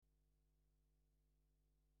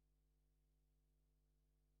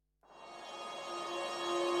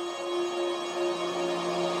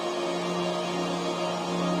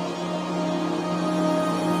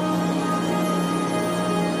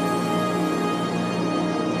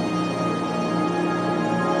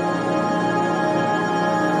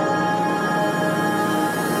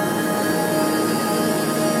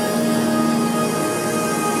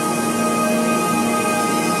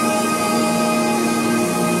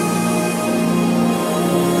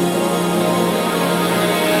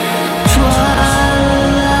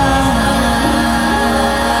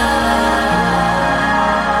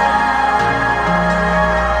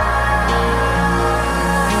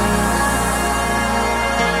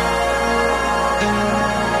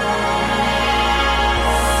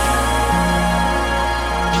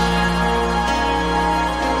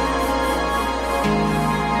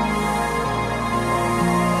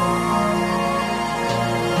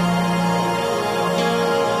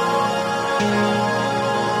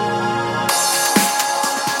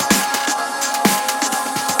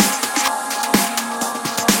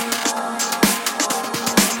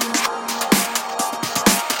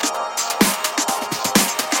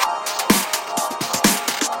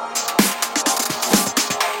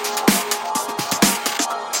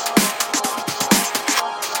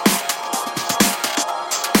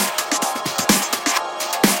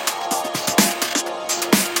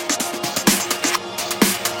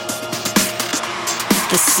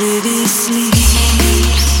city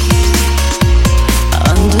sleeps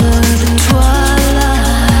under the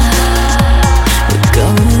twilight. We're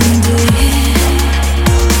going deep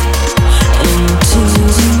into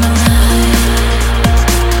the night.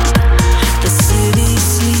 The city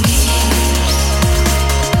sleeps.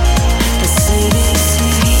 The city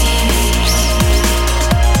sleeps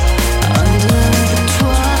under the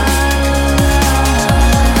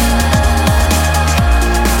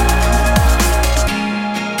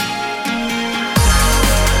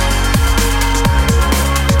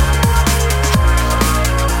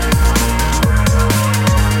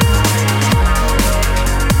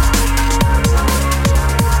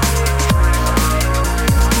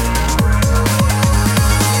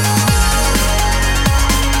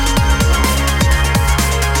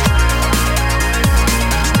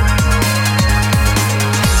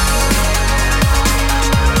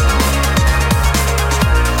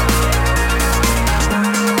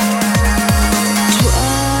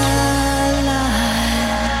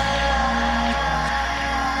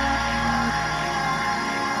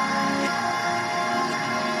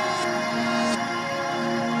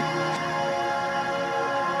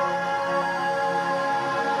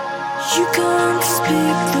you can't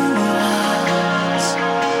speak the words,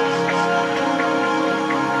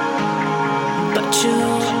 but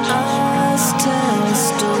your eyes tell a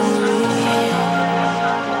story.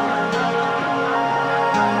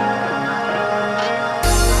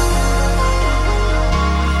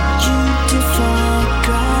 You defy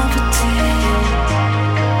gravity.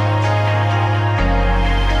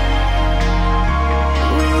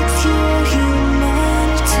 With your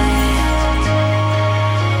humanity.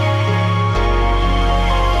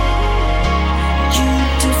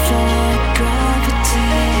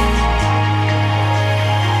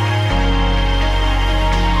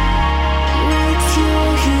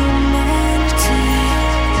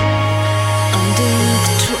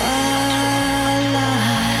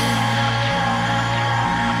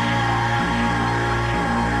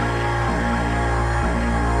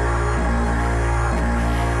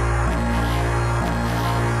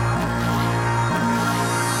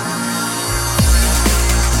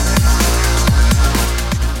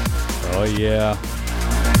 Oh yeah.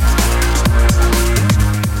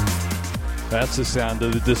 That's the sound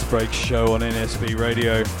of the Disc Break show on NSB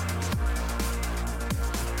Radio.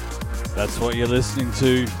 That's what you're listening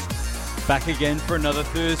to. Back again for another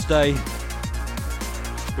Thursday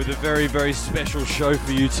with a very, very special show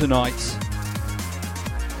for you tonight.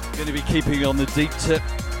 Going to be keeping on the deep tip,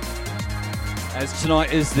 as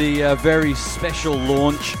tonight is the very special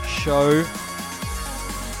launch show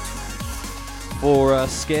for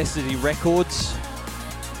Scarcity Records,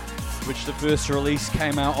 which the first release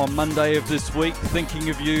came out on Monday of this week. Thinking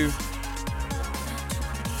of You,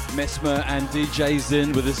 Mesmer and DJ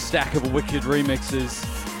Zin with a stack of wicked remixes.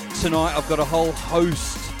 Tonight I've got a whole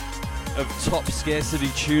host of top Scarcity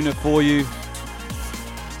tuner for you,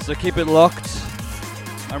 so keep it locked.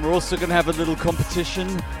 And we're also going to have a little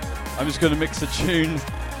competition. I'm just going to mix a tune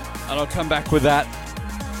and I'll come back with that.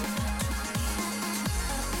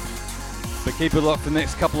 But keep it locked for the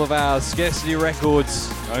next couple of hours. Scarcity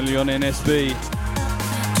Records, only on NSB.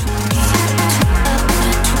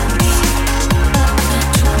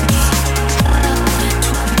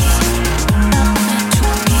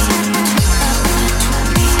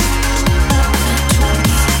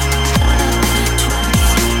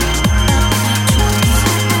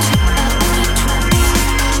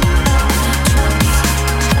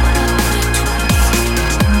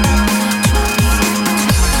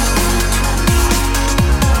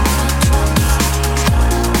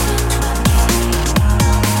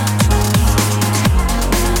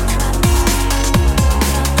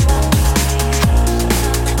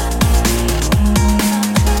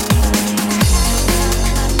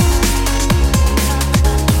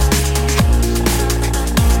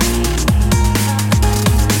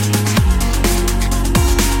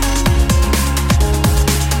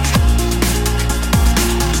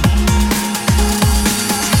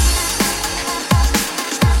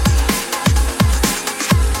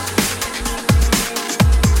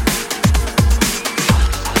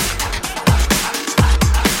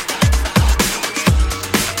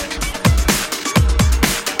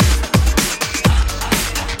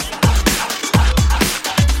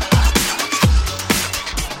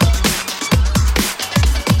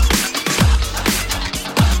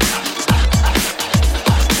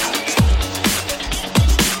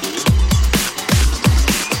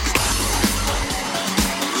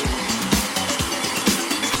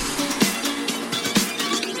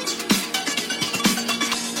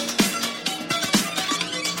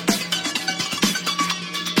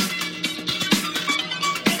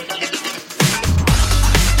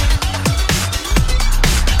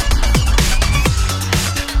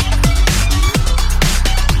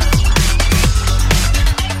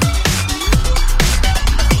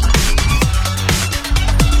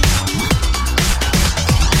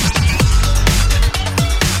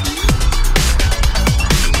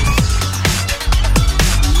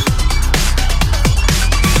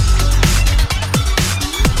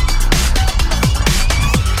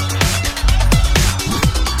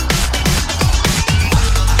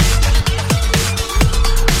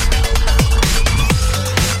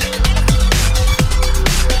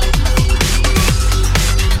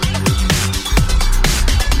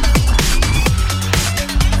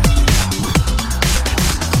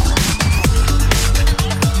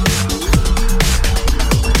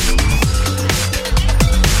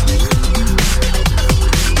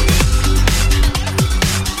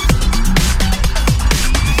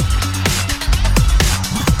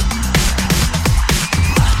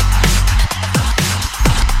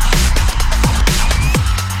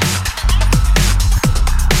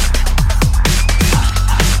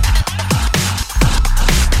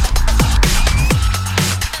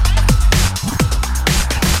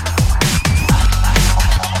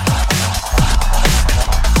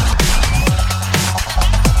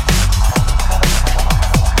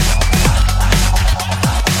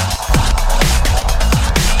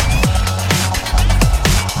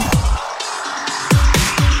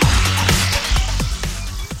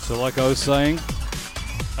 was saying.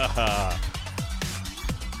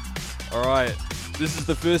 Alright, this is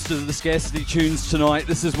the first of the Scarcity tunes tonight.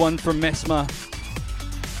 This is one from Mesmer,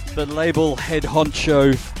 the label head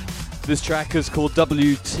honcho. This track is called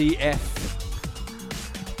WTF,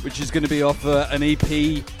 which is going to be off an EP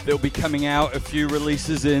that will be coming out, a few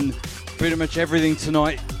releases in. Pretty much everything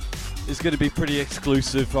tonight is going to be pretty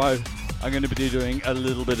exclusive. I'm going to be doing a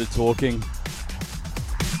little bit of talking.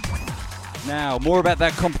 Now, more about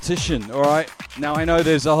that competition, alright? Now, I know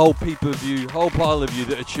there's a whole whole pile of you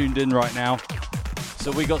that are tuned in right now.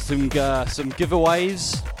 So we got some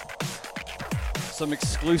giveaways, some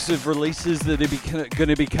exclusive releases that are going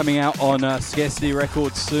to be coming out on Scarcity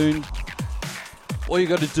Records soon. All you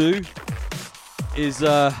got to do is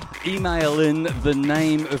email in the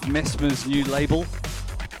name of Mesmer's new label.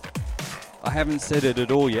 I haven't said it at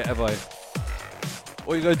all yet, have I?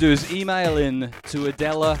 All you got to do is email in to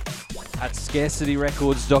Adela at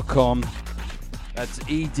scarcityrecords.com. That's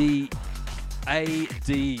EDADELA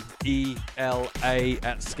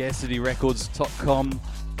at scarcityrecords.com.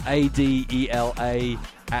 ADELA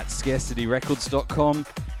at scarcityrecords.com.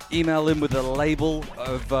 Email in with a label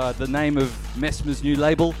of the name of Mesmer's new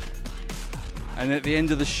label. And at the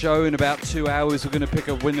end of the show, in about 2 hours, we're going to pick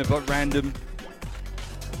a winner at random.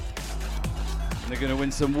 And they're going to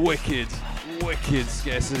win some wicked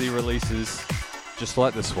Scarcity releases, just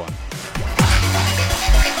like this one.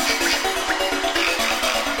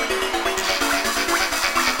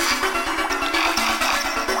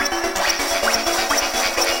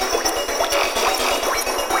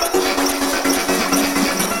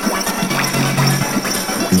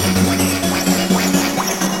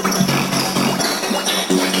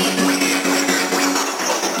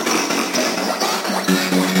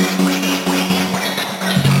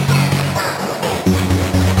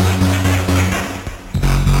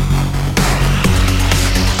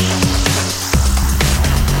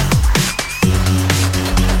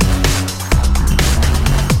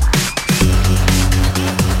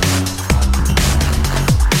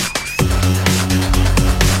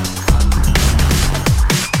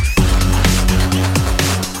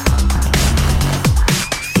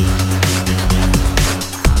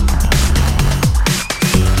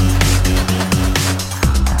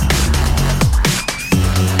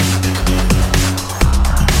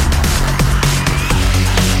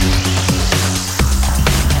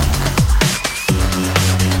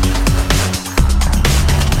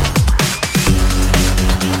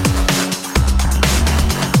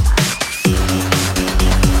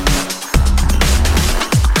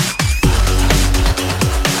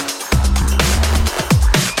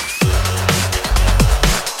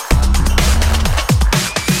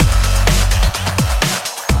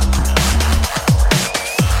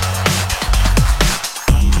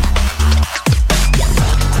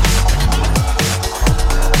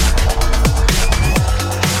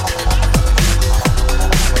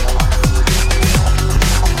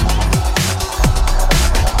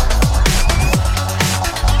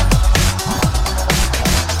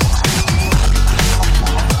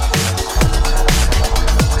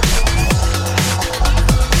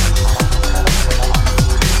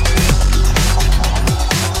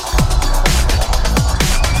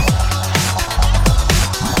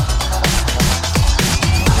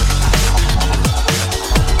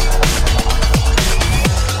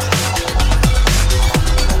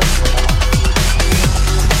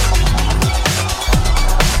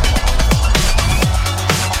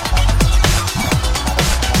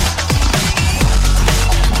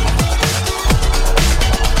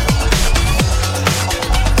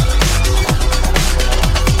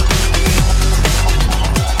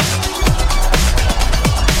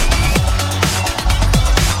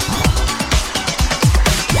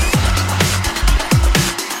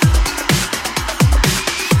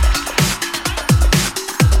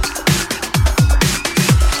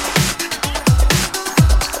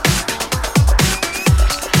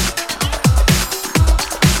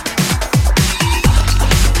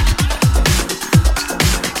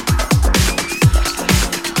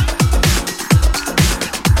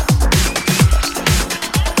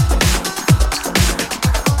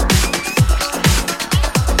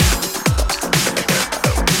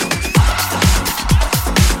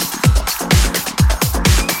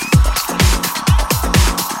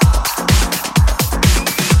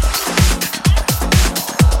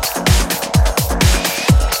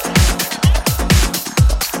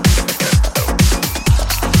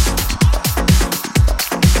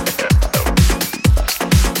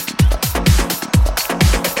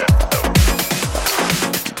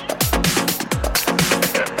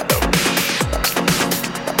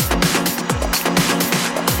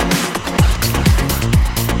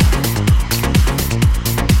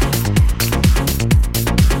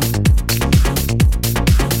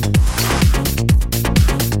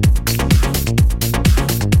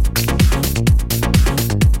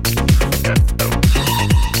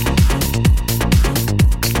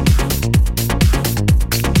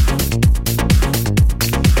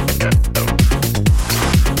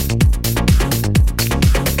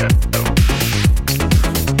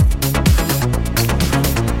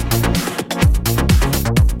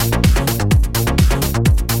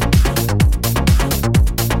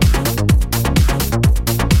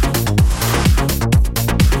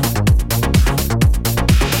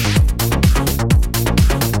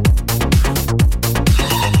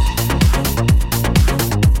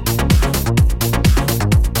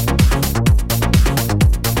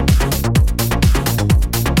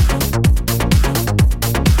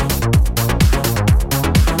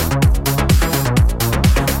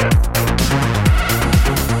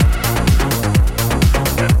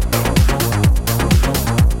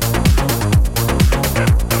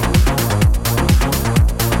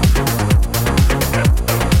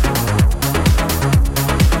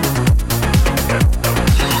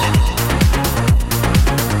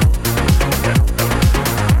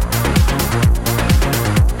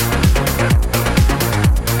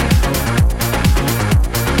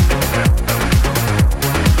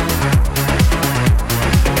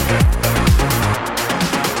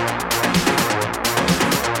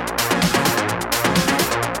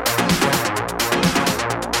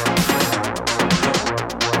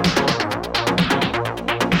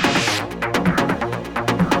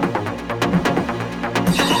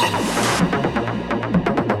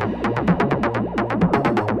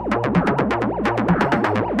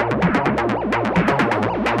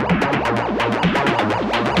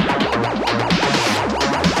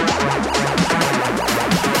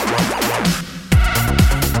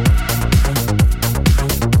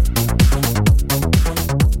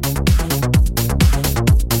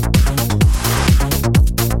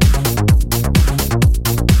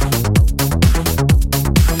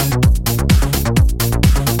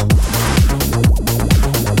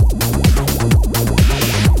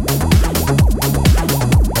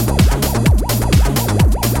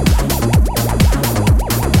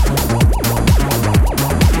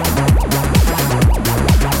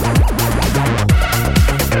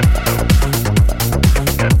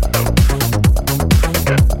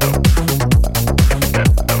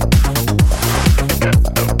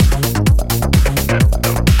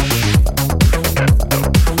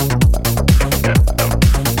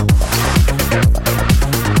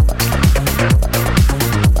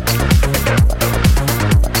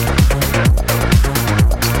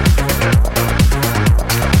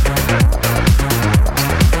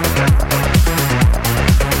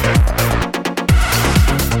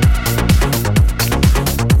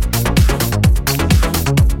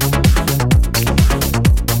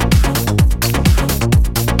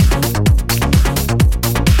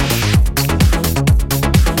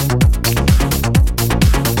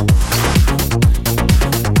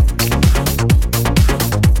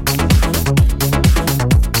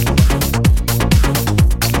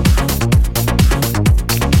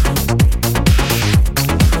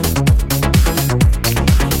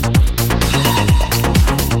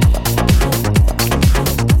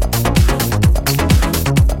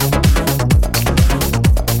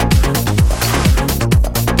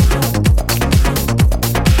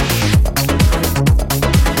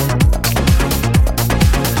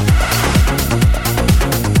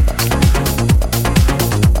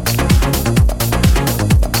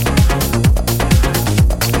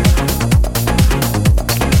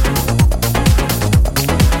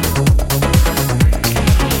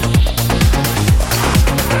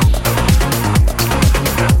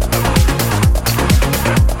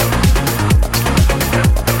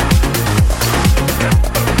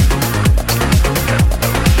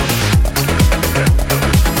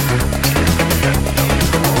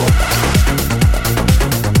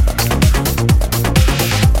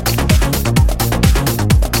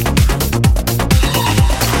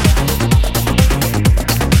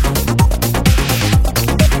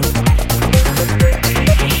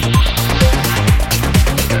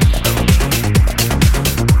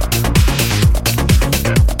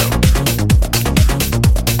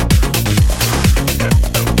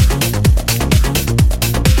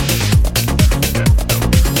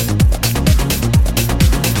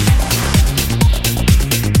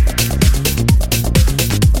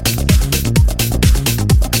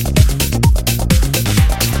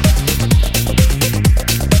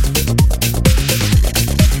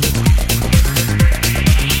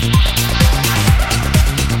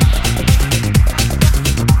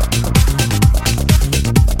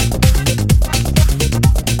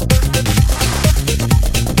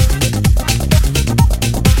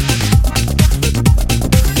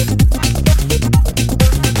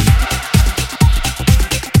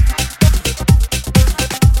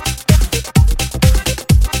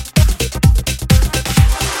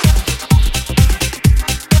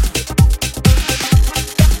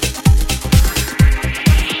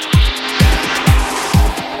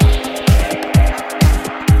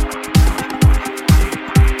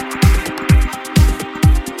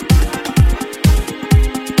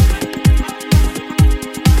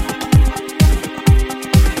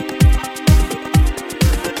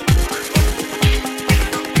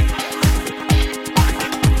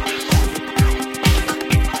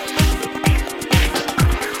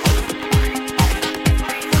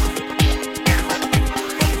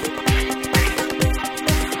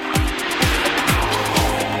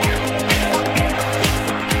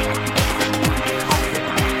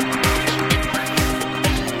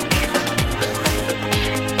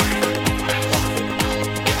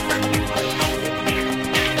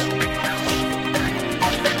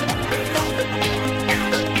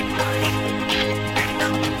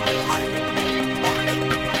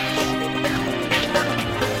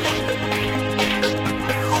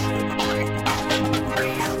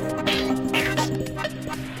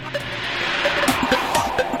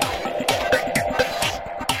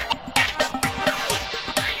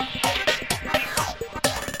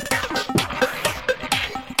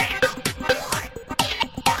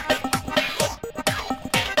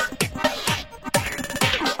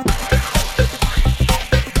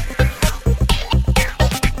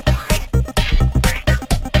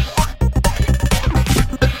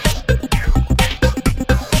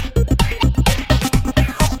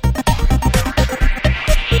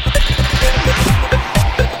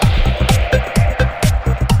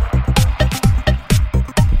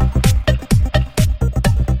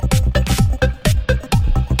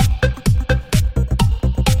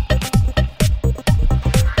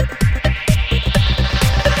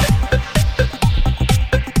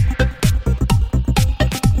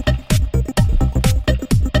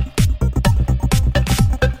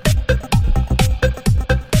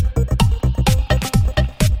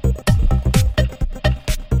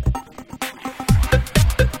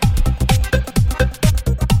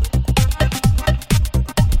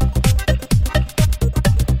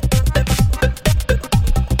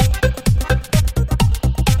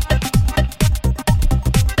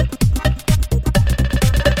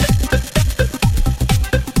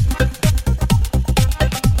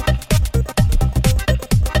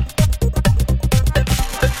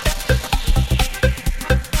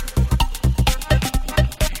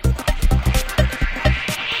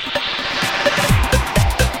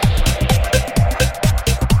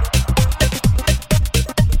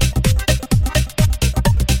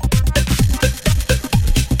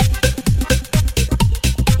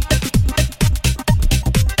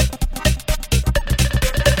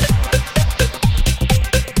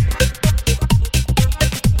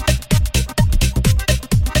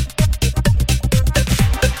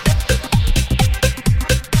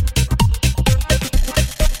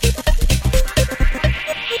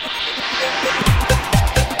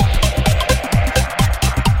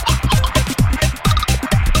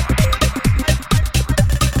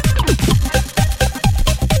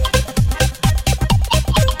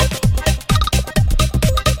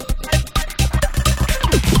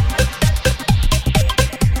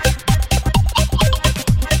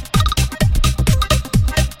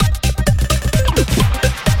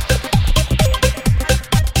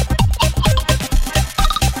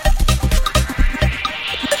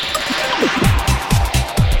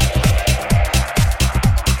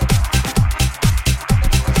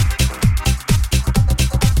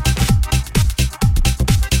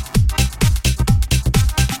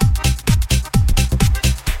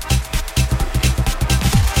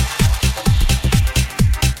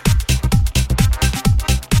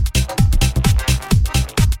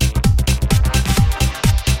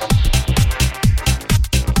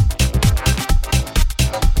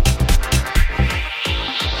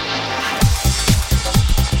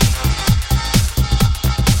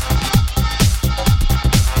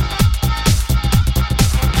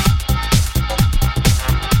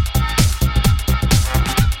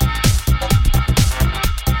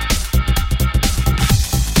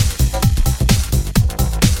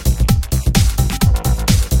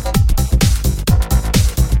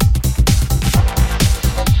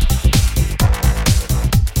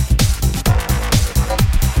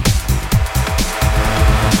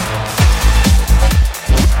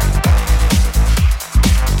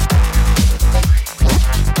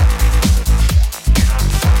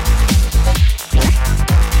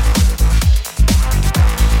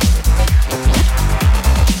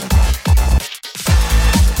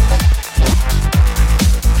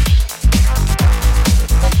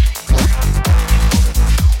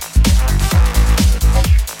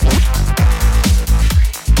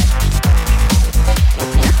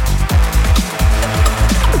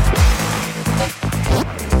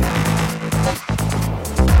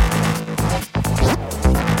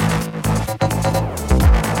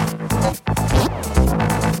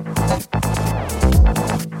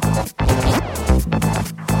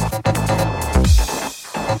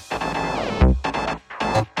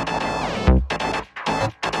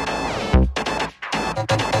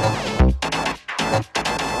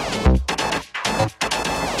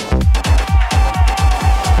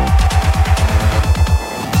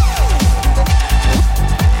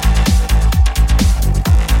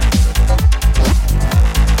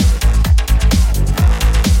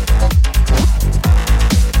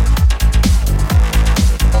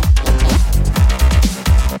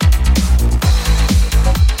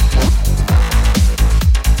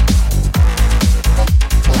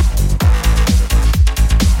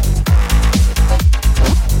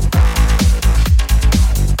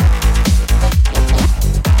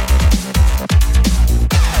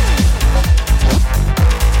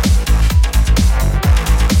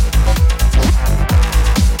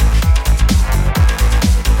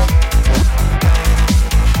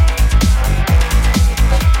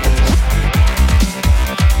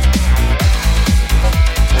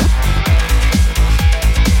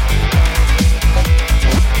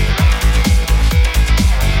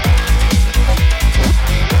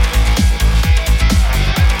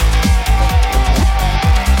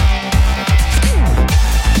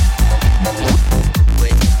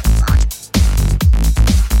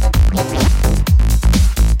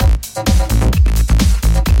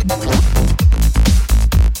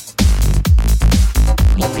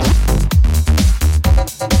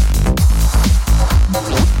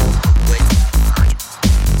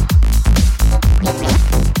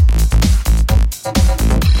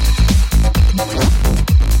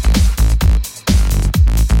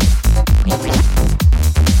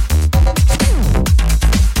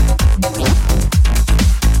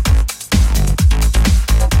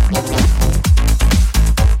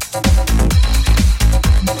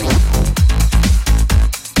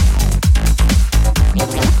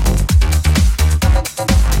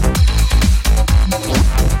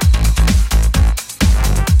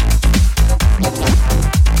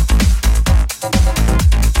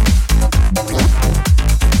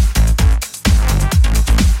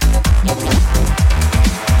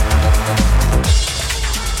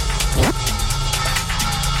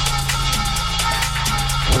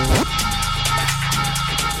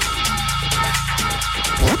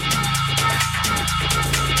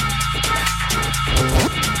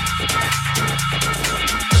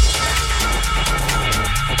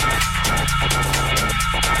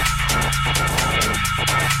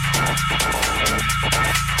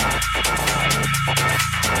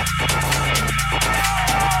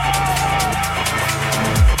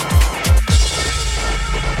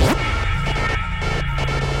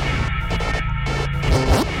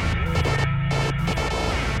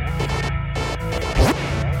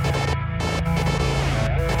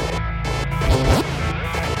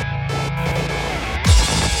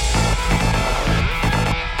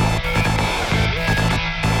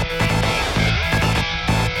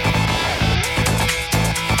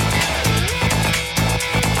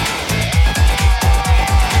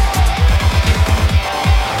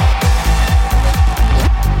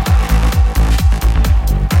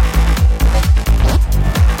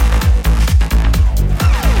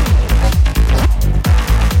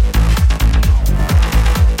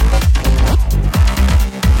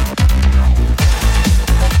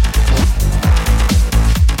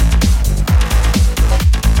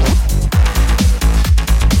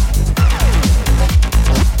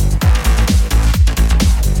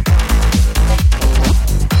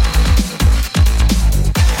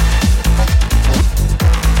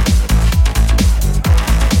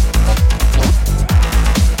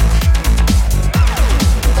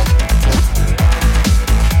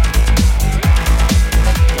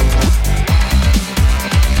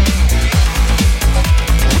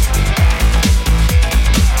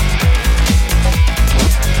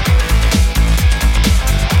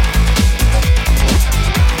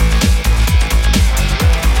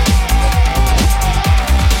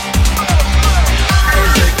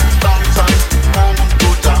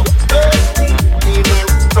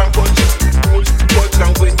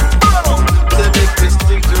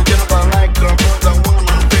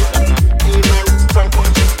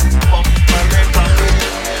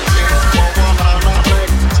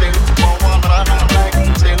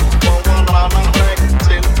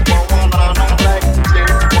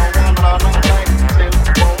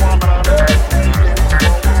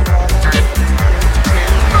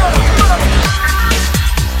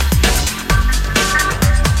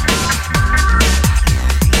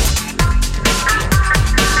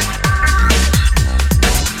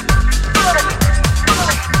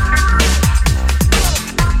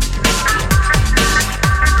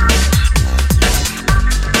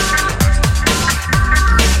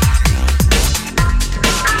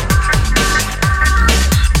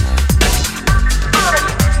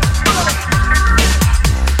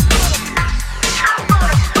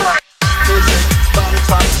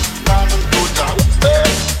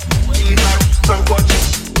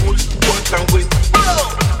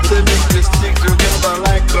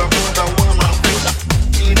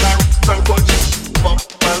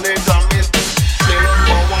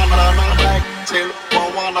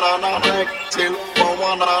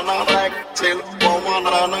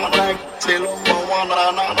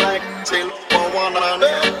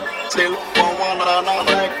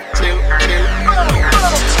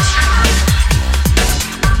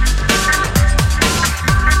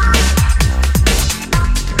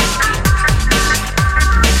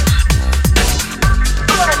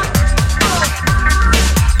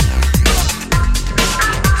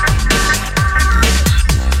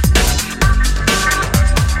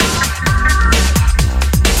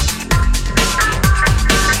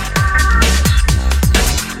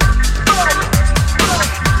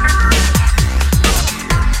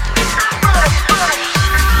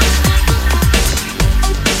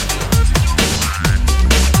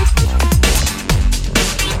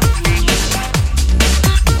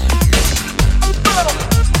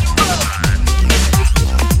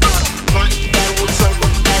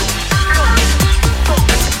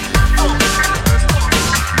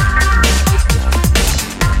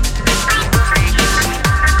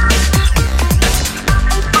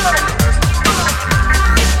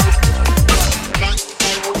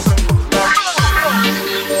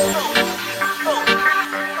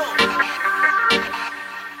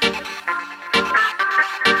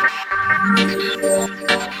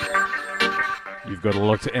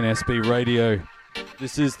 To NSB Radio.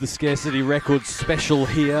 This is the Scarcity Records special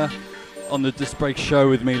here on the Disc Break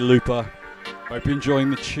Show with me, Looper. Hope you're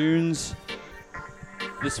enjoying the tunes.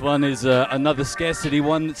 This one is another Scarcity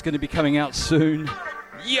one that's going to be coming out soon.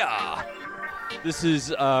 Yeah! This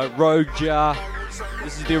is Rogue Jar.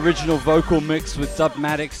 This is the original vocal mix with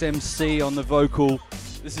Dubmatix MC on the vocal.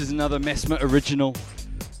 This is another Mesmer original.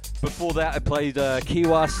 Before that I played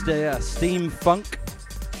Kiwa Steam Funk.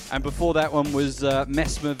 And before that one was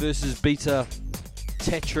Mesmer versus Beta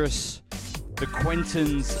Tetris, the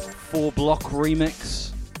Quentin's 4-block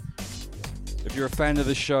remix. If you're a fan of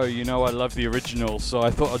the show, you know I love the original, so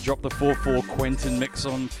I thought I'd drop the 4/4 Quentin mix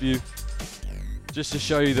on for you, just to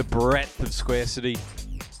show you the breadth of Squarcity.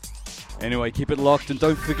 Anyway, keep it locked, and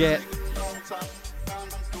don't forget,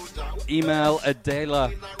 email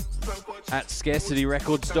Adela at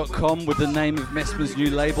scarcityrecords.com with the name of Mesmer's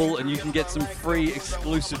new label, and you can get some free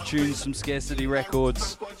exclusive tunes from Scarcity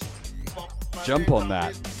Records. Jump on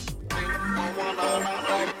that.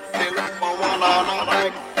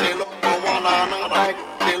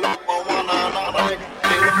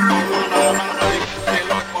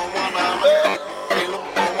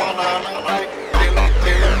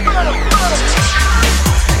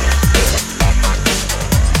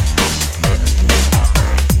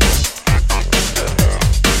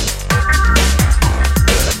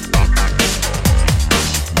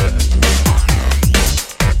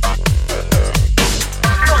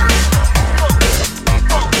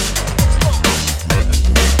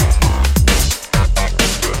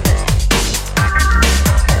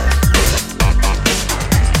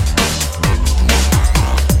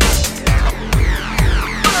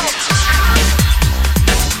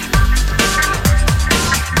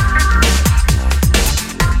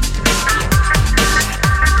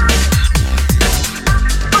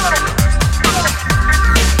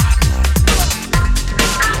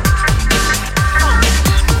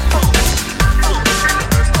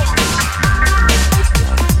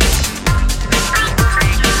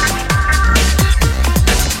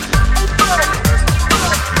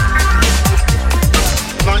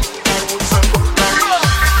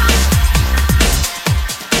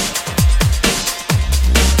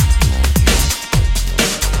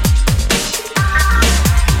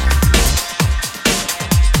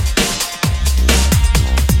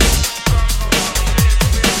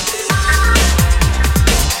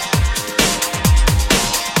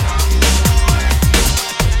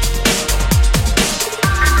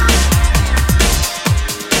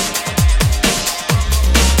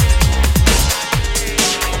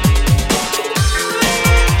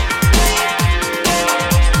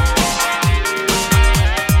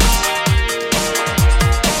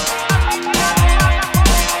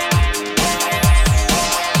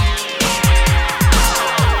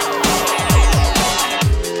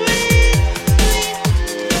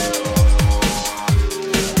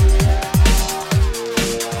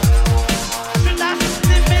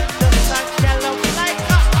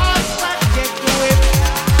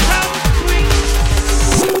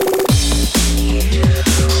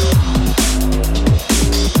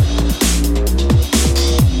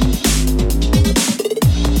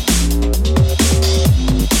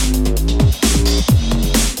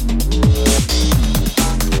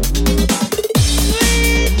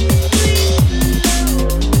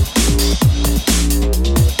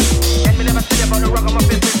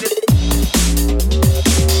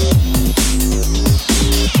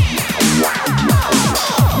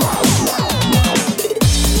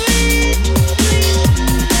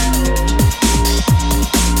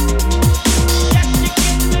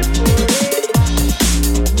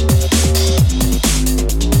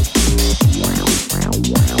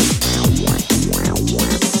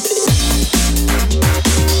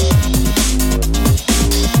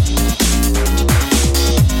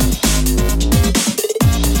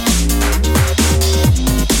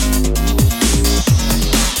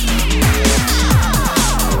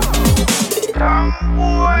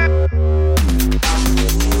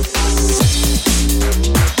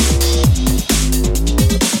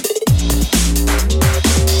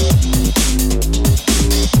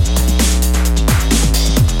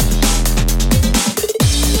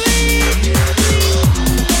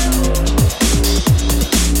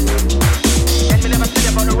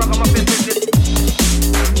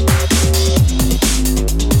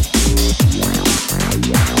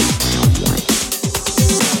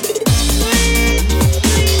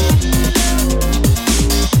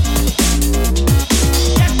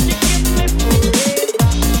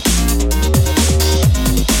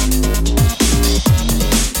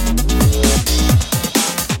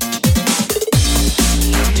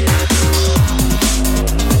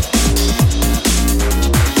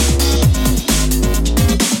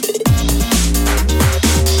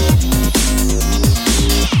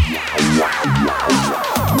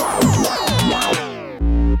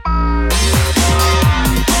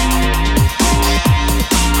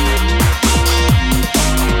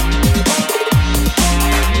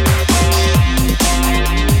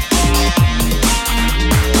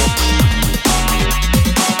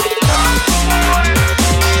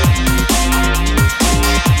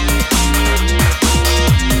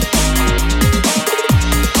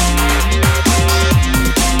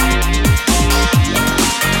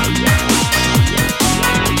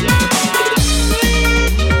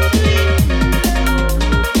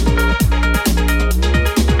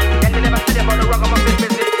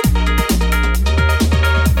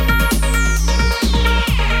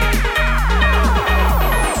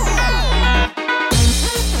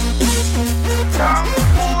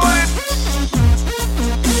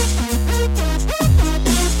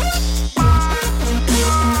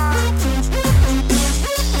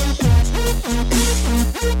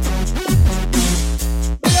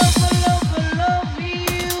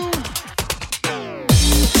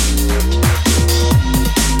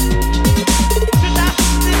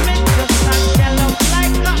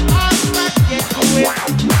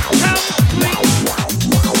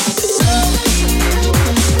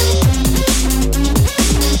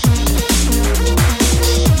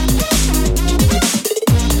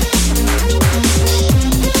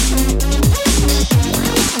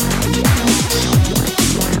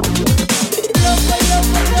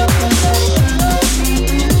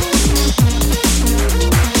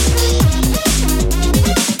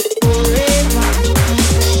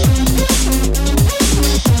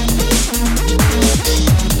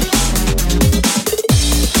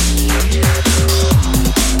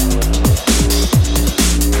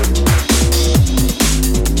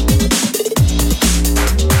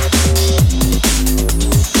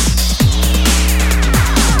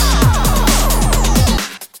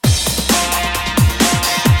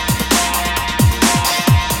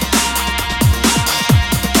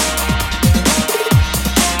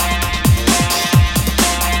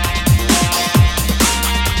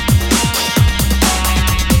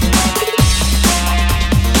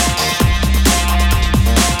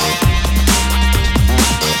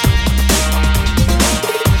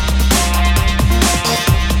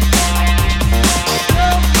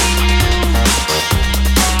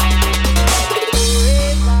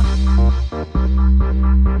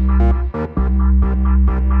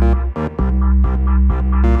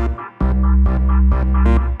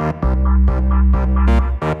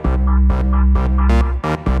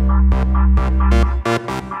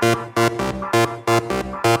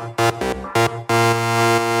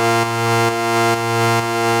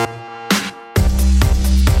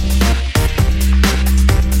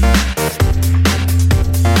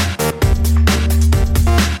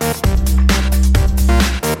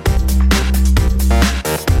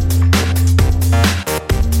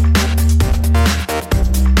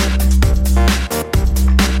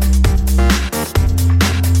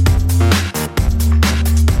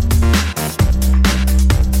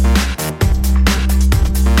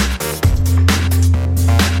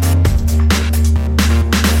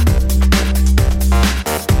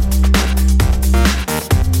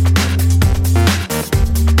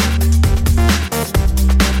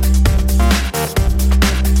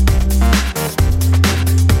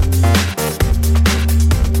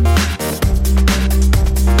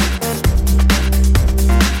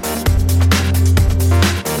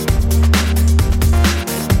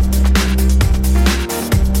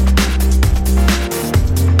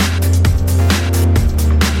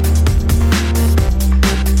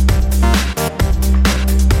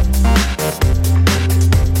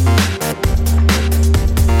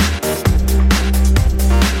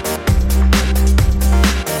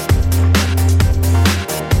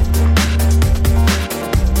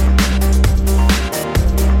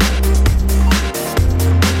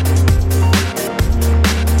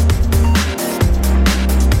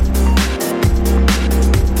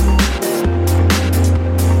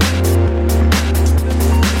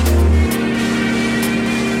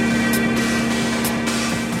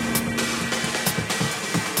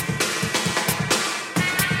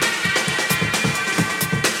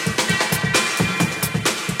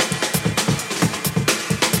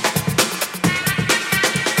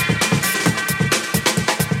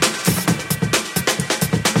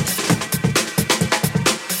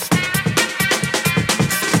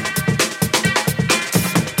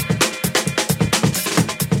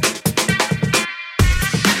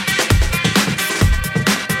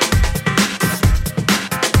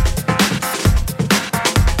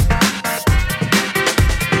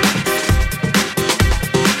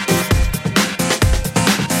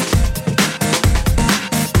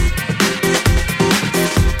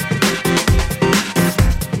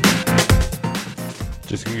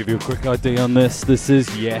 Just gonna give you a quick ID on this. This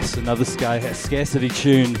is, yes, another scarcity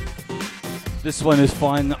tune. This one is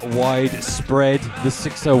Fine Widespread, the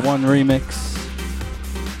 601 remix.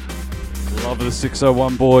 Love the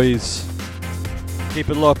 601 boys. Keep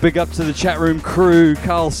it locked. Big up to the chat room crew.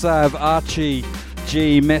 Carl Sav, Archie,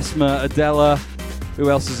 G, Mesmer, Adela. Who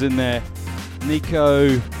else is in there? Nico.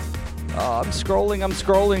 I'm scrolling.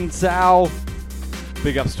 Zao.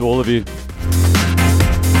 Big ups to all of you.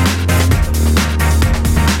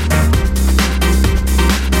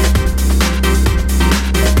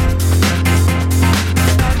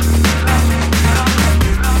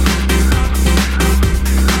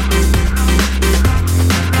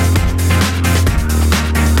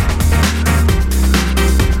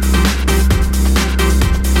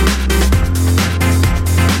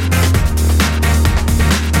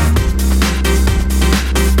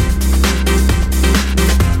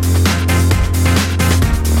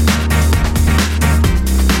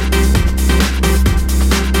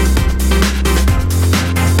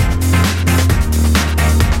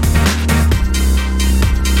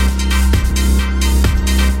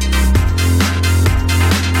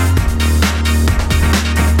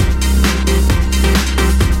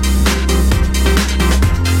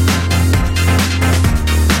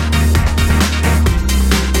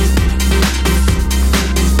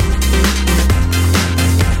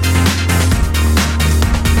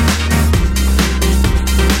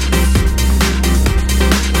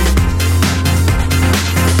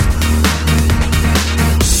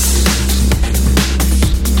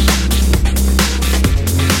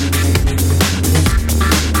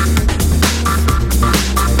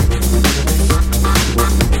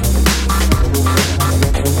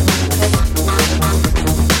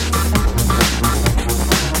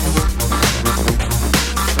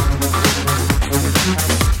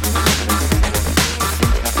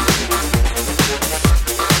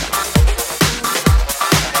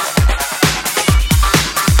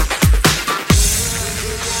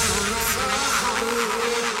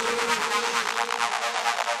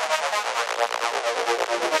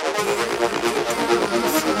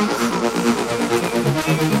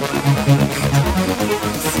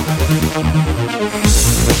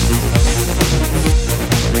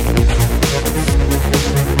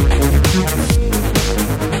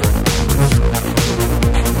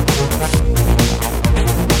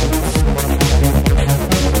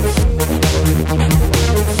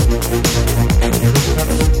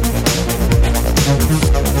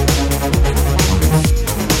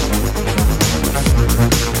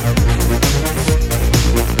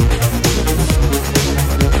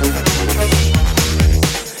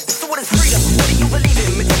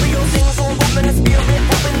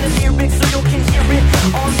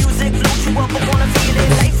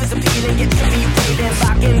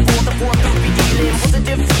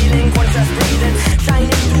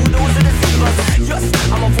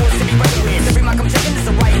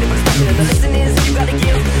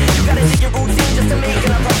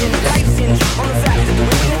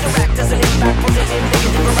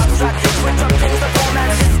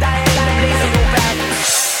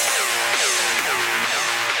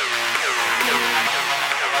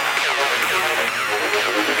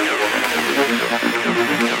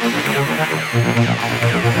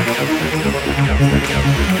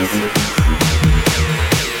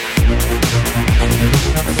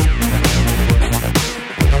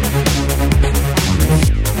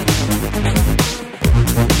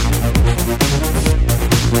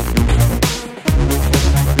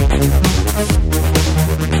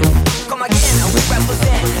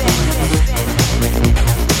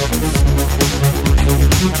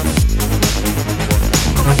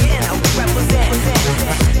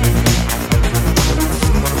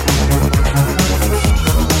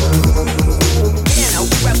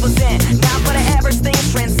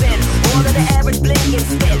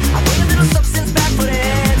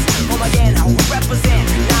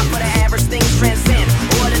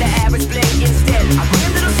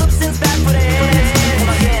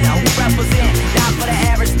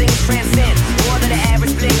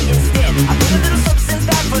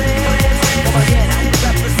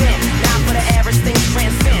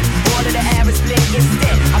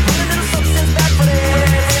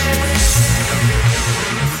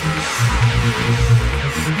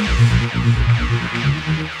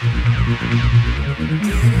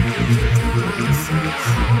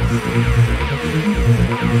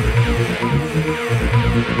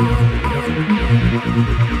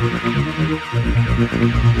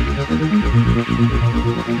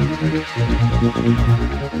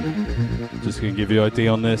 Just gonna give you an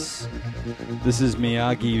idea on this. This is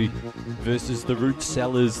Miyagi versus the Root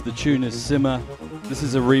Sellers. The tune is Simmer. This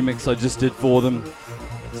is a remix I just did for them.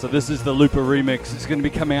 So this is the Looper remix. It's going to be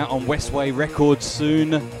coming out on Westway Records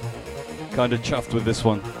soon. Kind of chuffed with this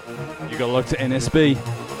one. You got locked to NSB.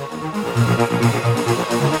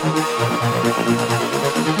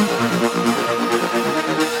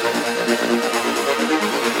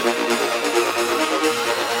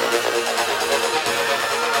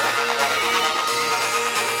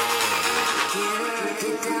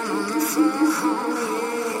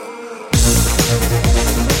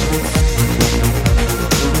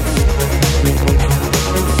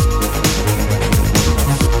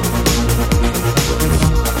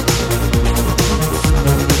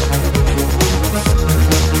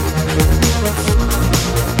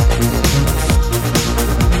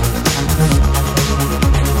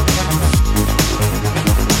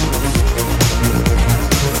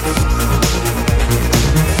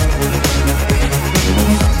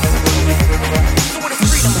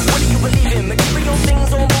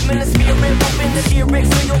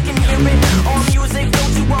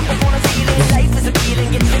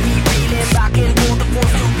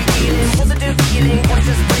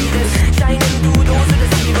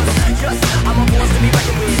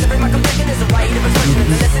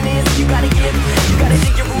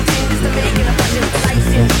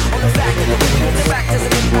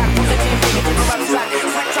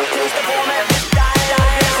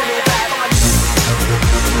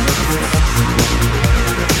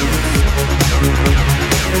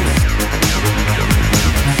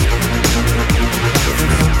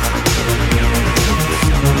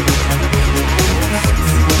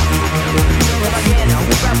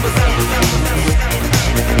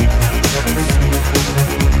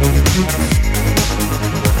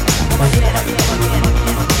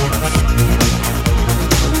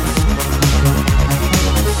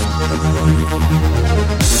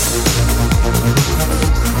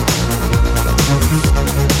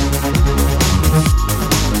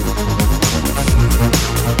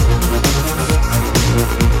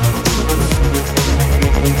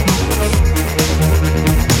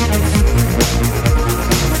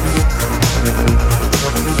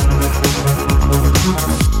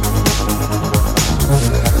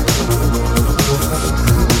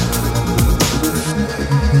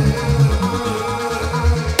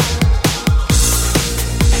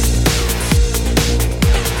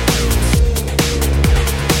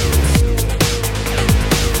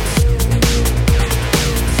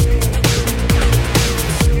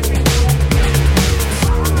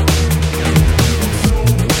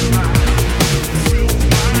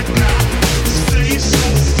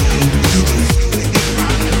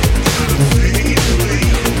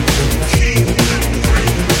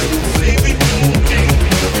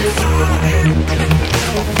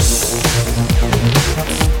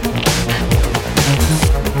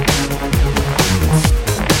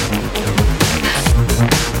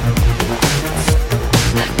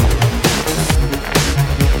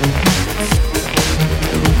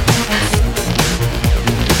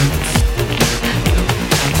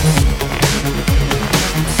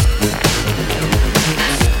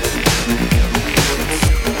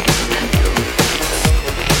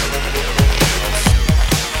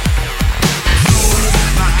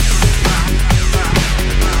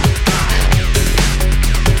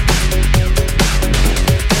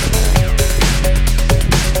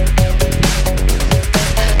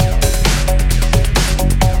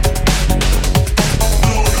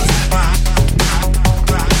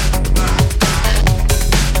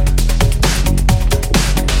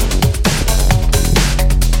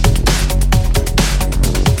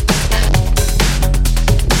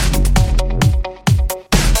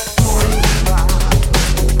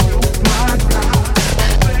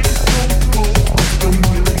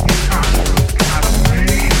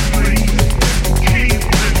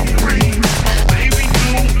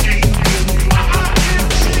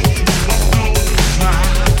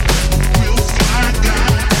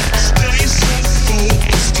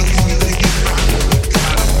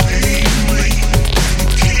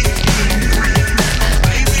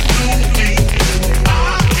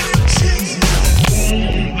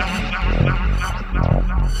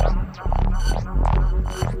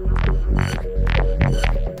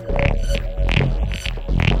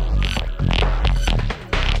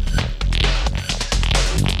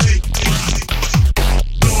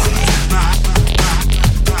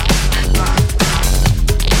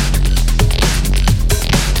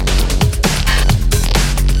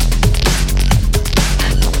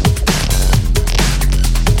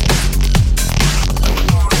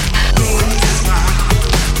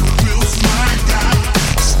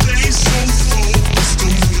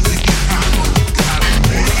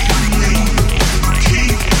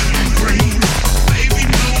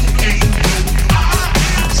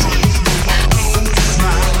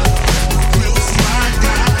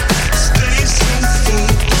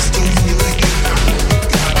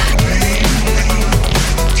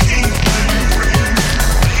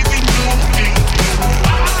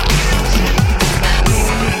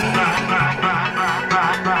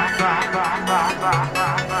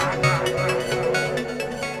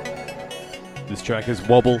 track is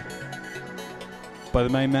Wobble by the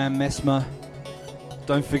main man Mesmer.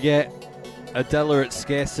 Don't forget, Adela at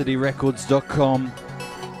scarcityrecords.com.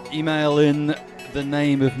 Email in the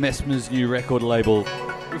name of Mesmer's new record label.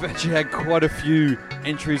 We've actually had quite a few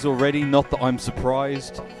entries already, not that I'm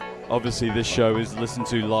surprised. Obviously this show is listened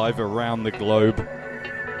to live around the globe.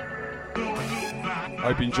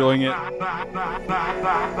 Hope you're enjoying it.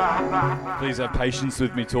 Please have patience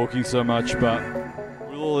with me talking so much, but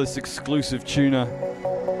with all this exclusive tuna,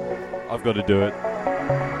 I've got to do it.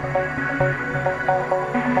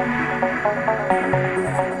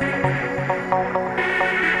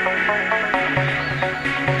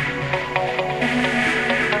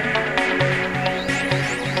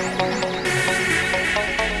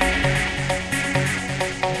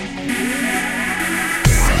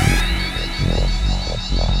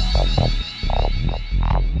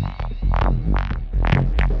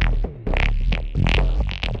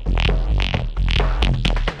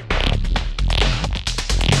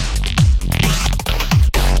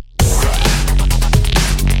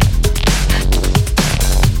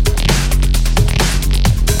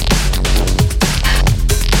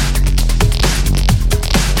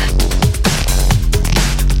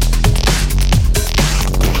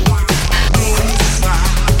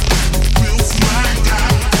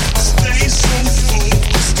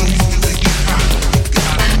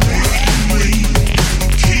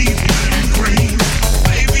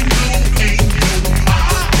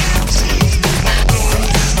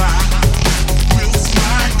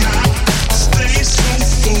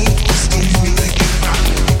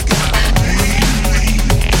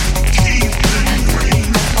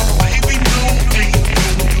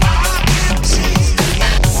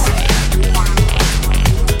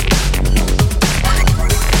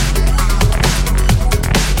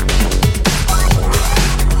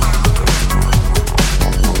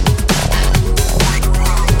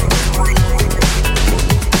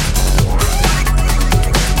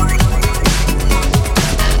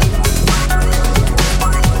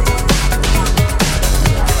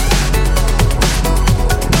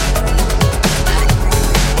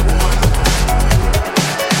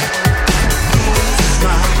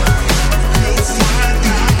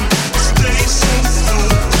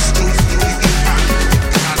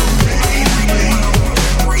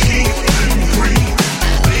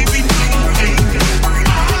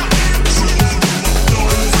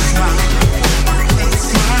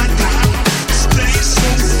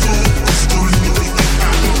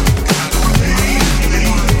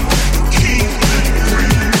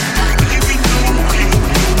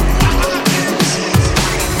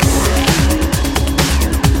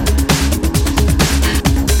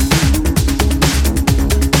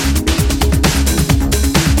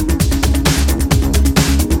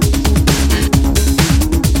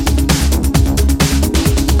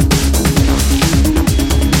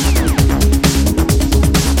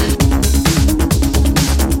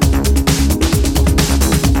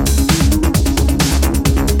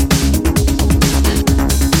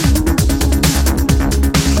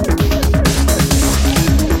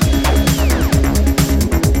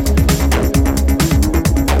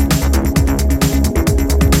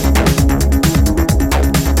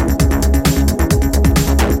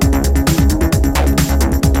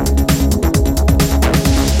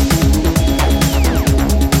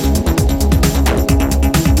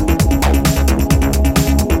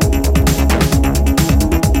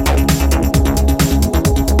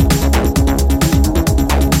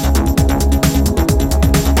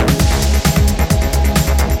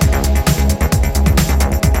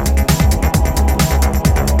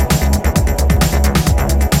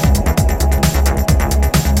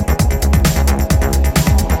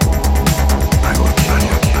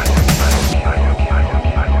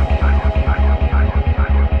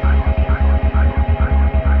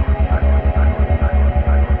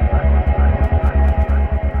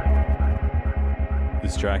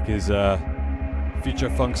 Is Future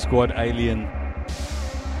Funk Squad Alien,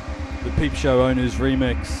 the Peep Show Owners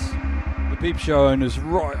remix. The Peep Show Owners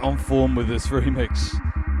right on form with this remix.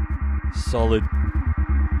 Solid.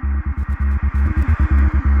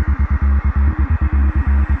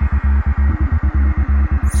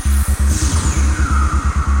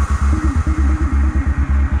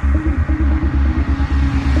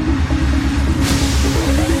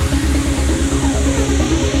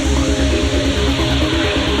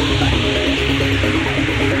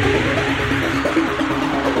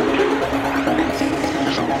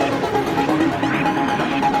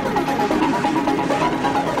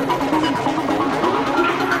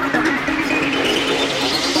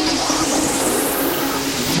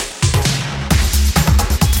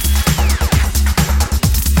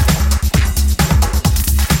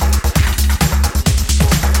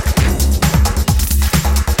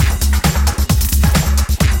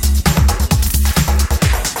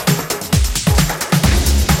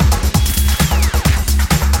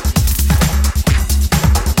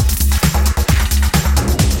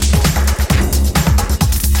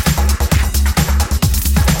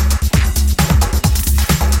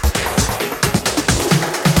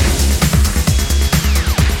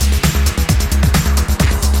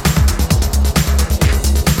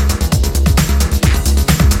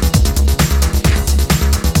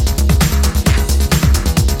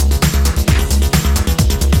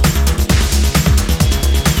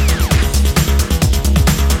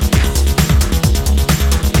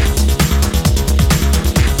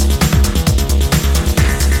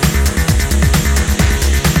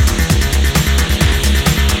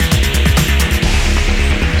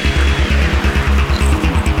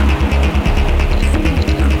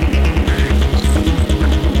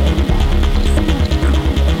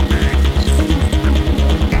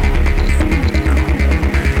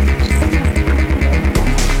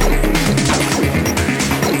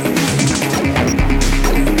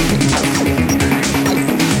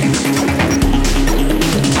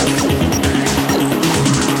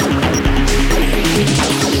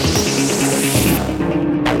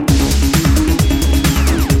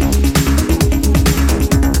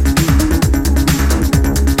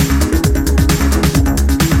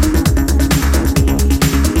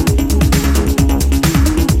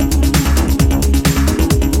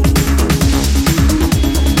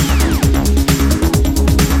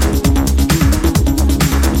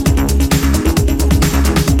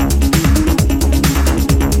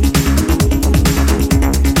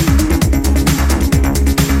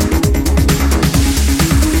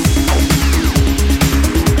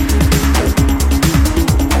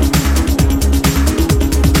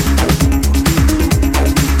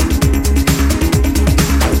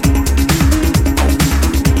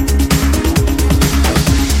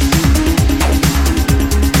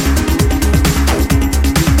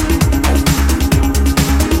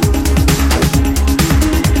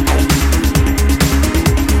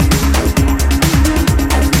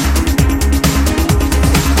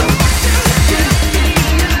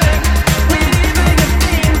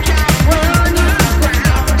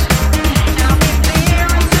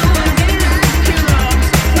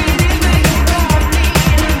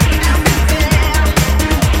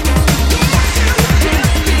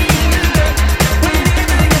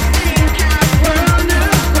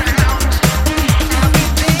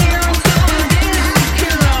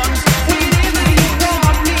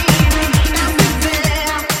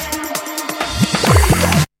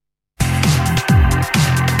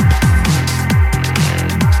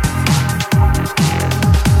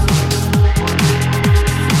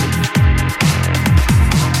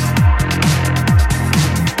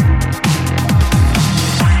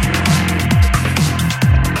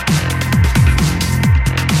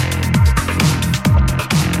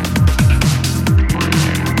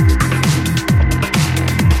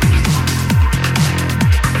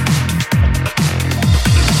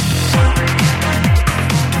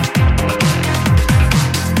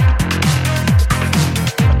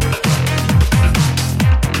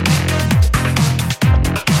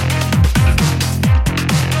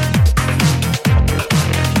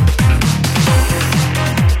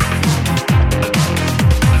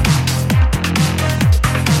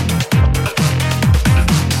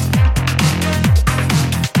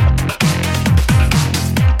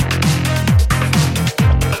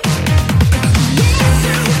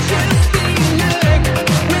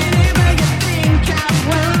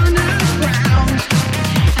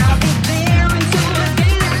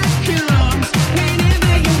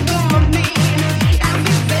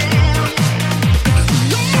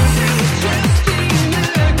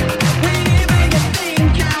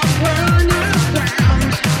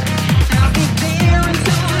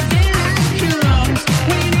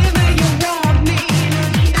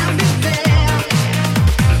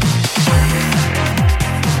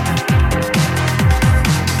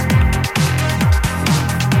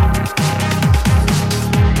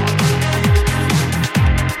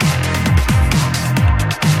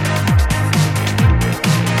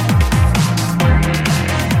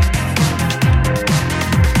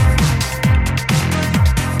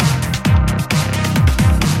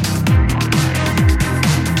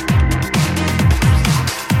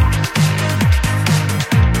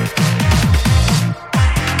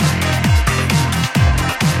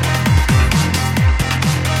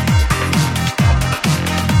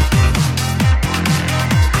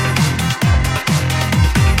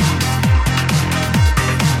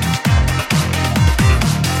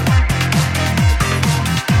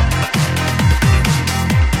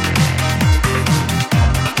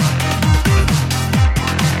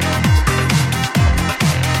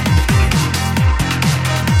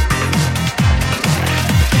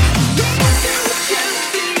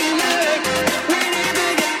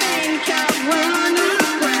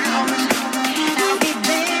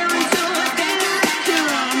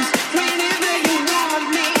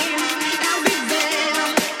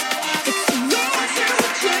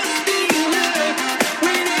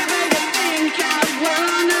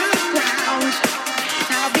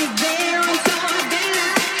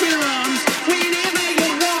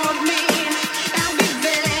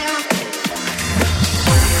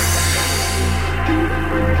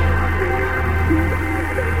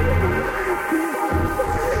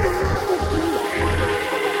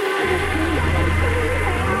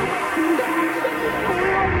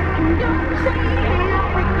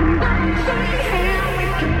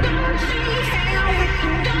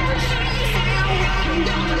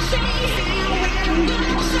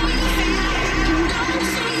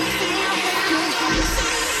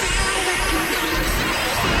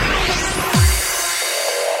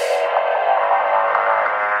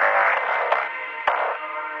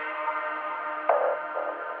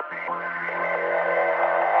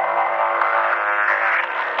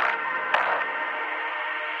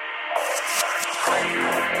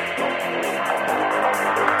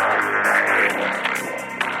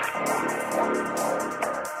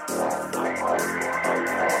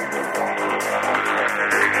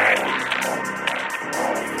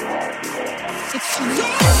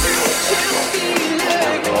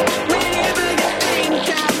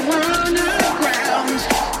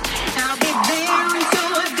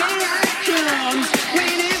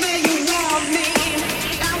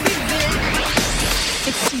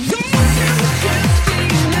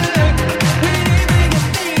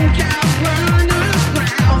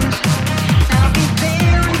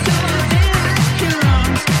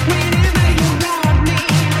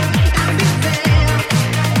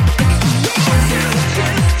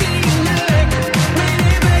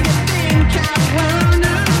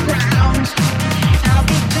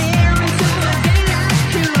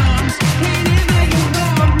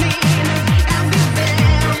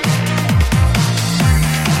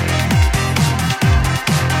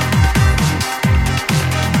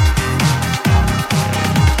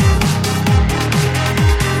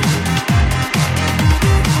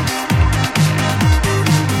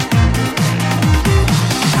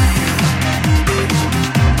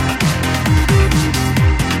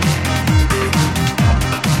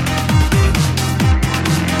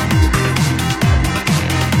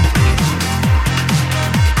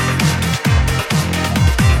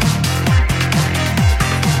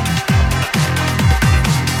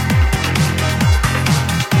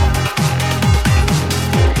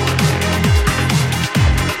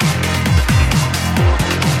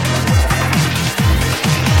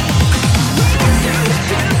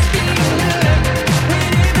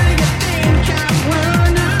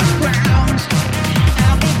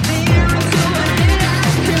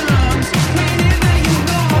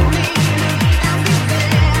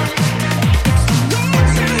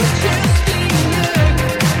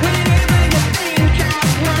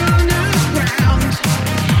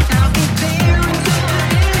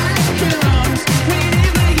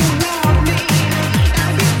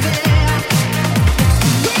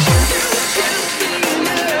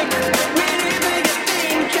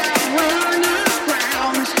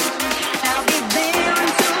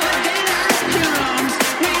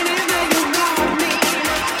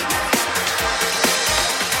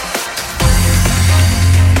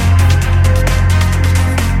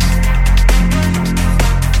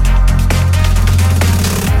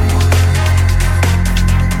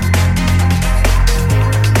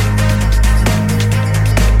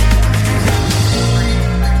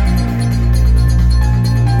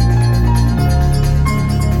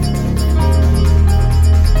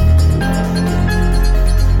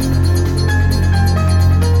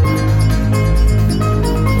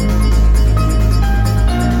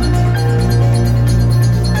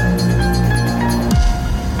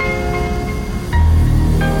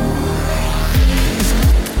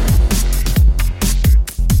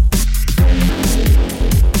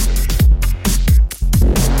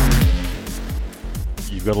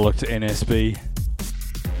 got to look to NSB.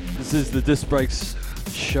 This is the Disc Breaks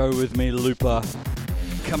show with me, Looper,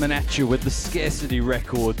 coming at you with the Scarcity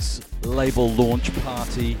Records label launch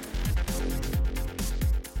party.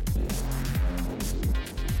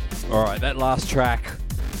 Alright, that last track,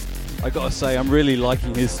 I gotta say, I'm really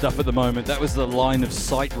liking his stuff at the moment. That was the Line of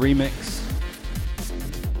Sight remix.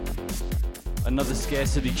 Another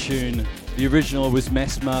Scarcity tune. The original was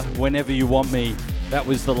Mesmer, Whenever You Want Me. That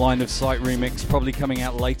was the Line of Sight remix, probably coming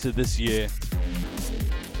out later this year.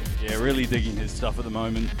 Yeah, really digging his stuff at the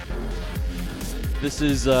moment. This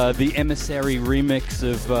is the Emissary remix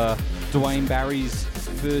of Dwayne Barry's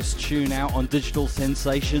first tune out on Digital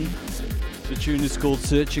Sensation. The tune is called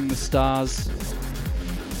Searching the Stars.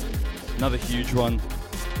 Another huge one.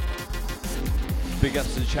 Big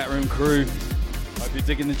ups to the chat room crew. Hope you're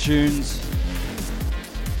digging the tunes.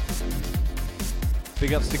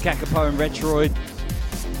 Big ups to Kakapo and Retroid.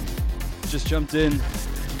 Just jumped in.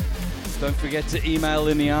 Don't forget to email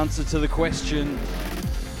in the answer to the question.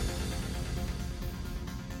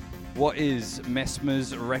 What is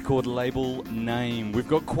Mesmer's record label name? We've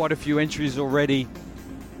got quite a few entries already.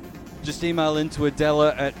 Just email into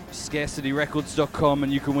Adela at scarcityrecords.com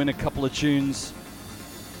and you can win a couple of tunes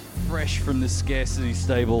fresh from the Scarcity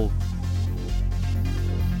stable.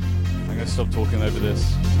 I'm going to stop talking over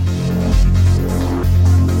this.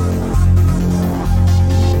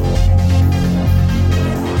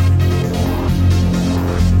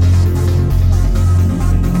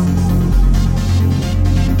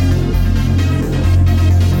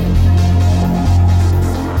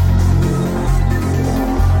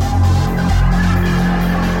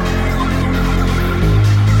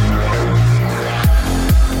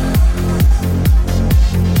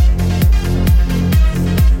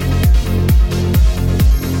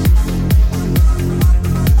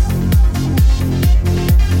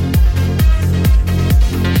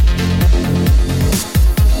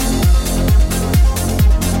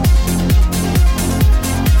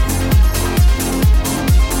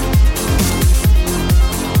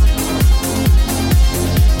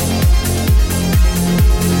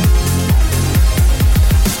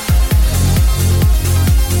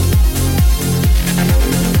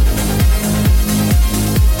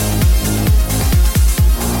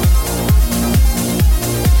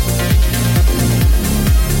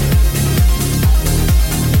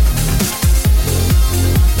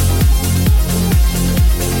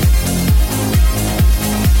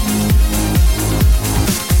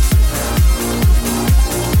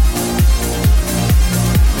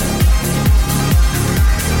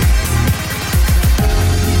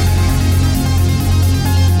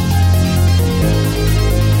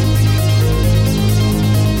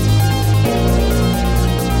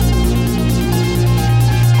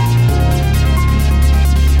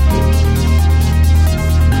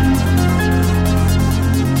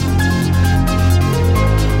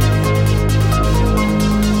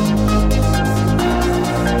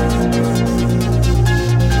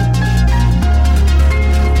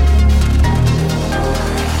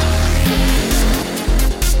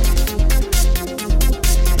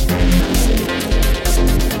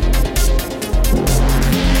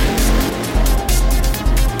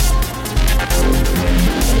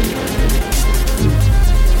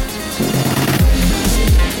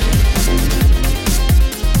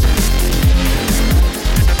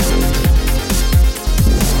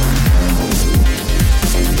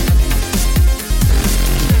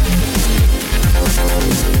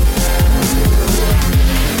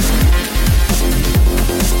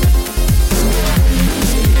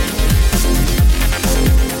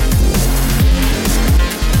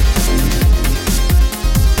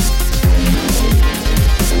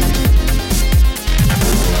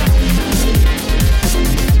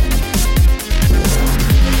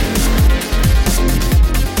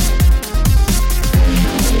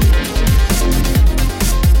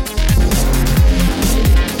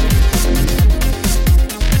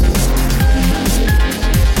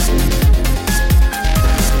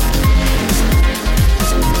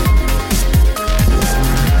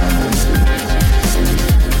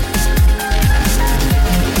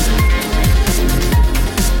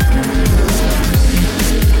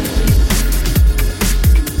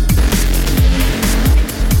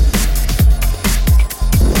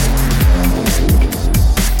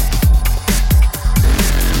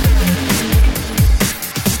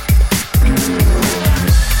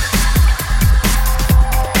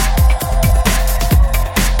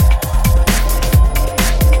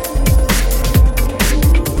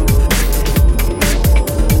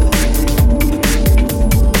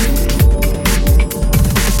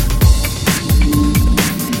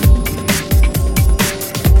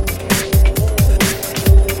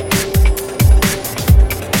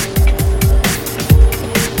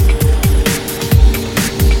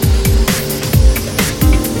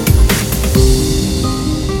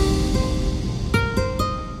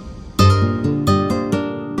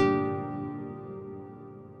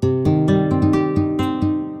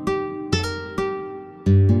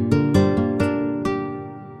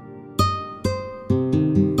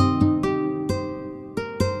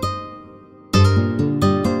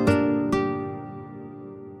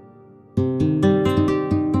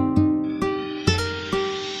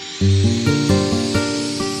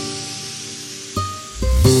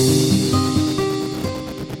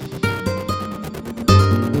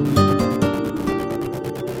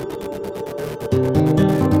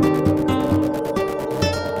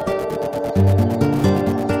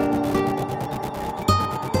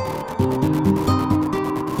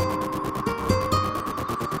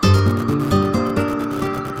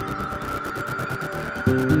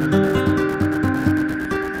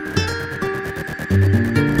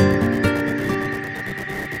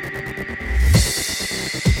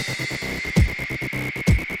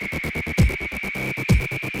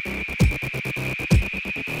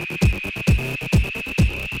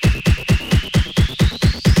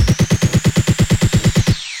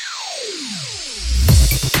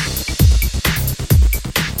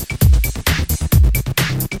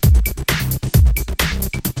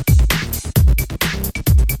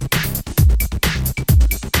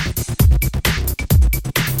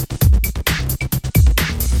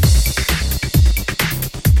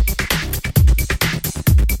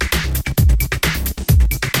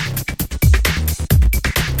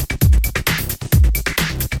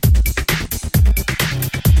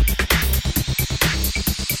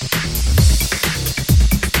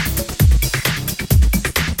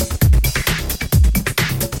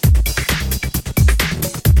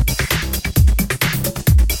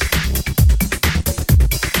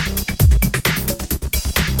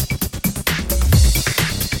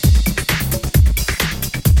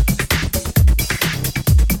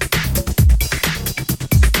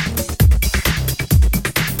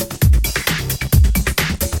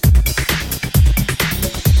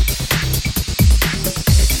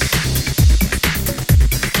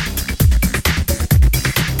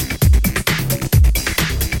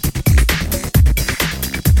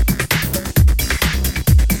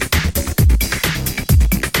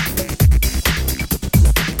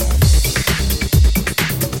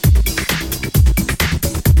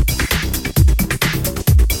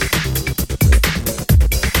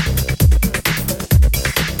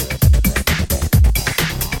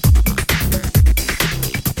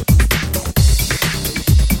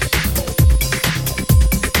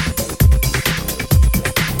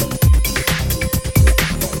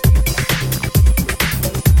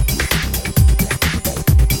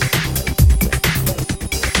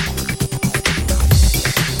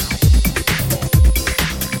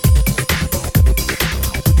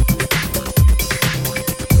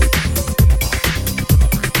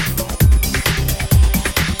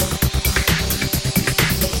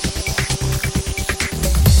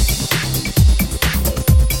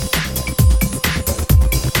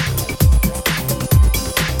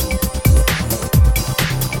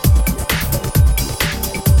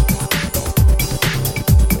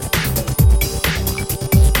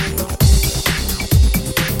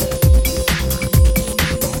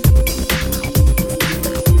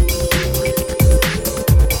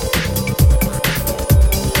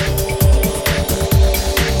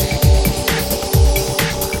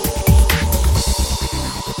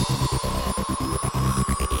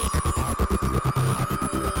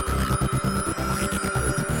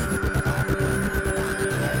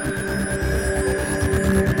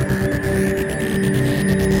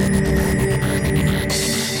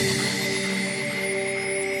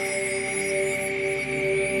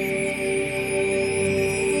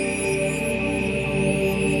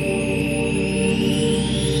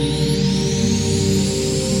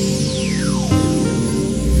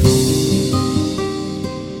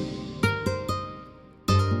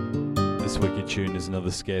 tune is another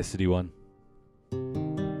Scarcity one.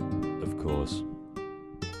 Of course.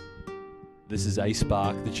 This is A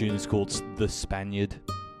Spark. The tune is called The Spaniard.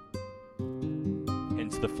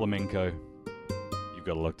 Hence the flamenco. You've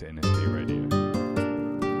got to look to NSB Radio.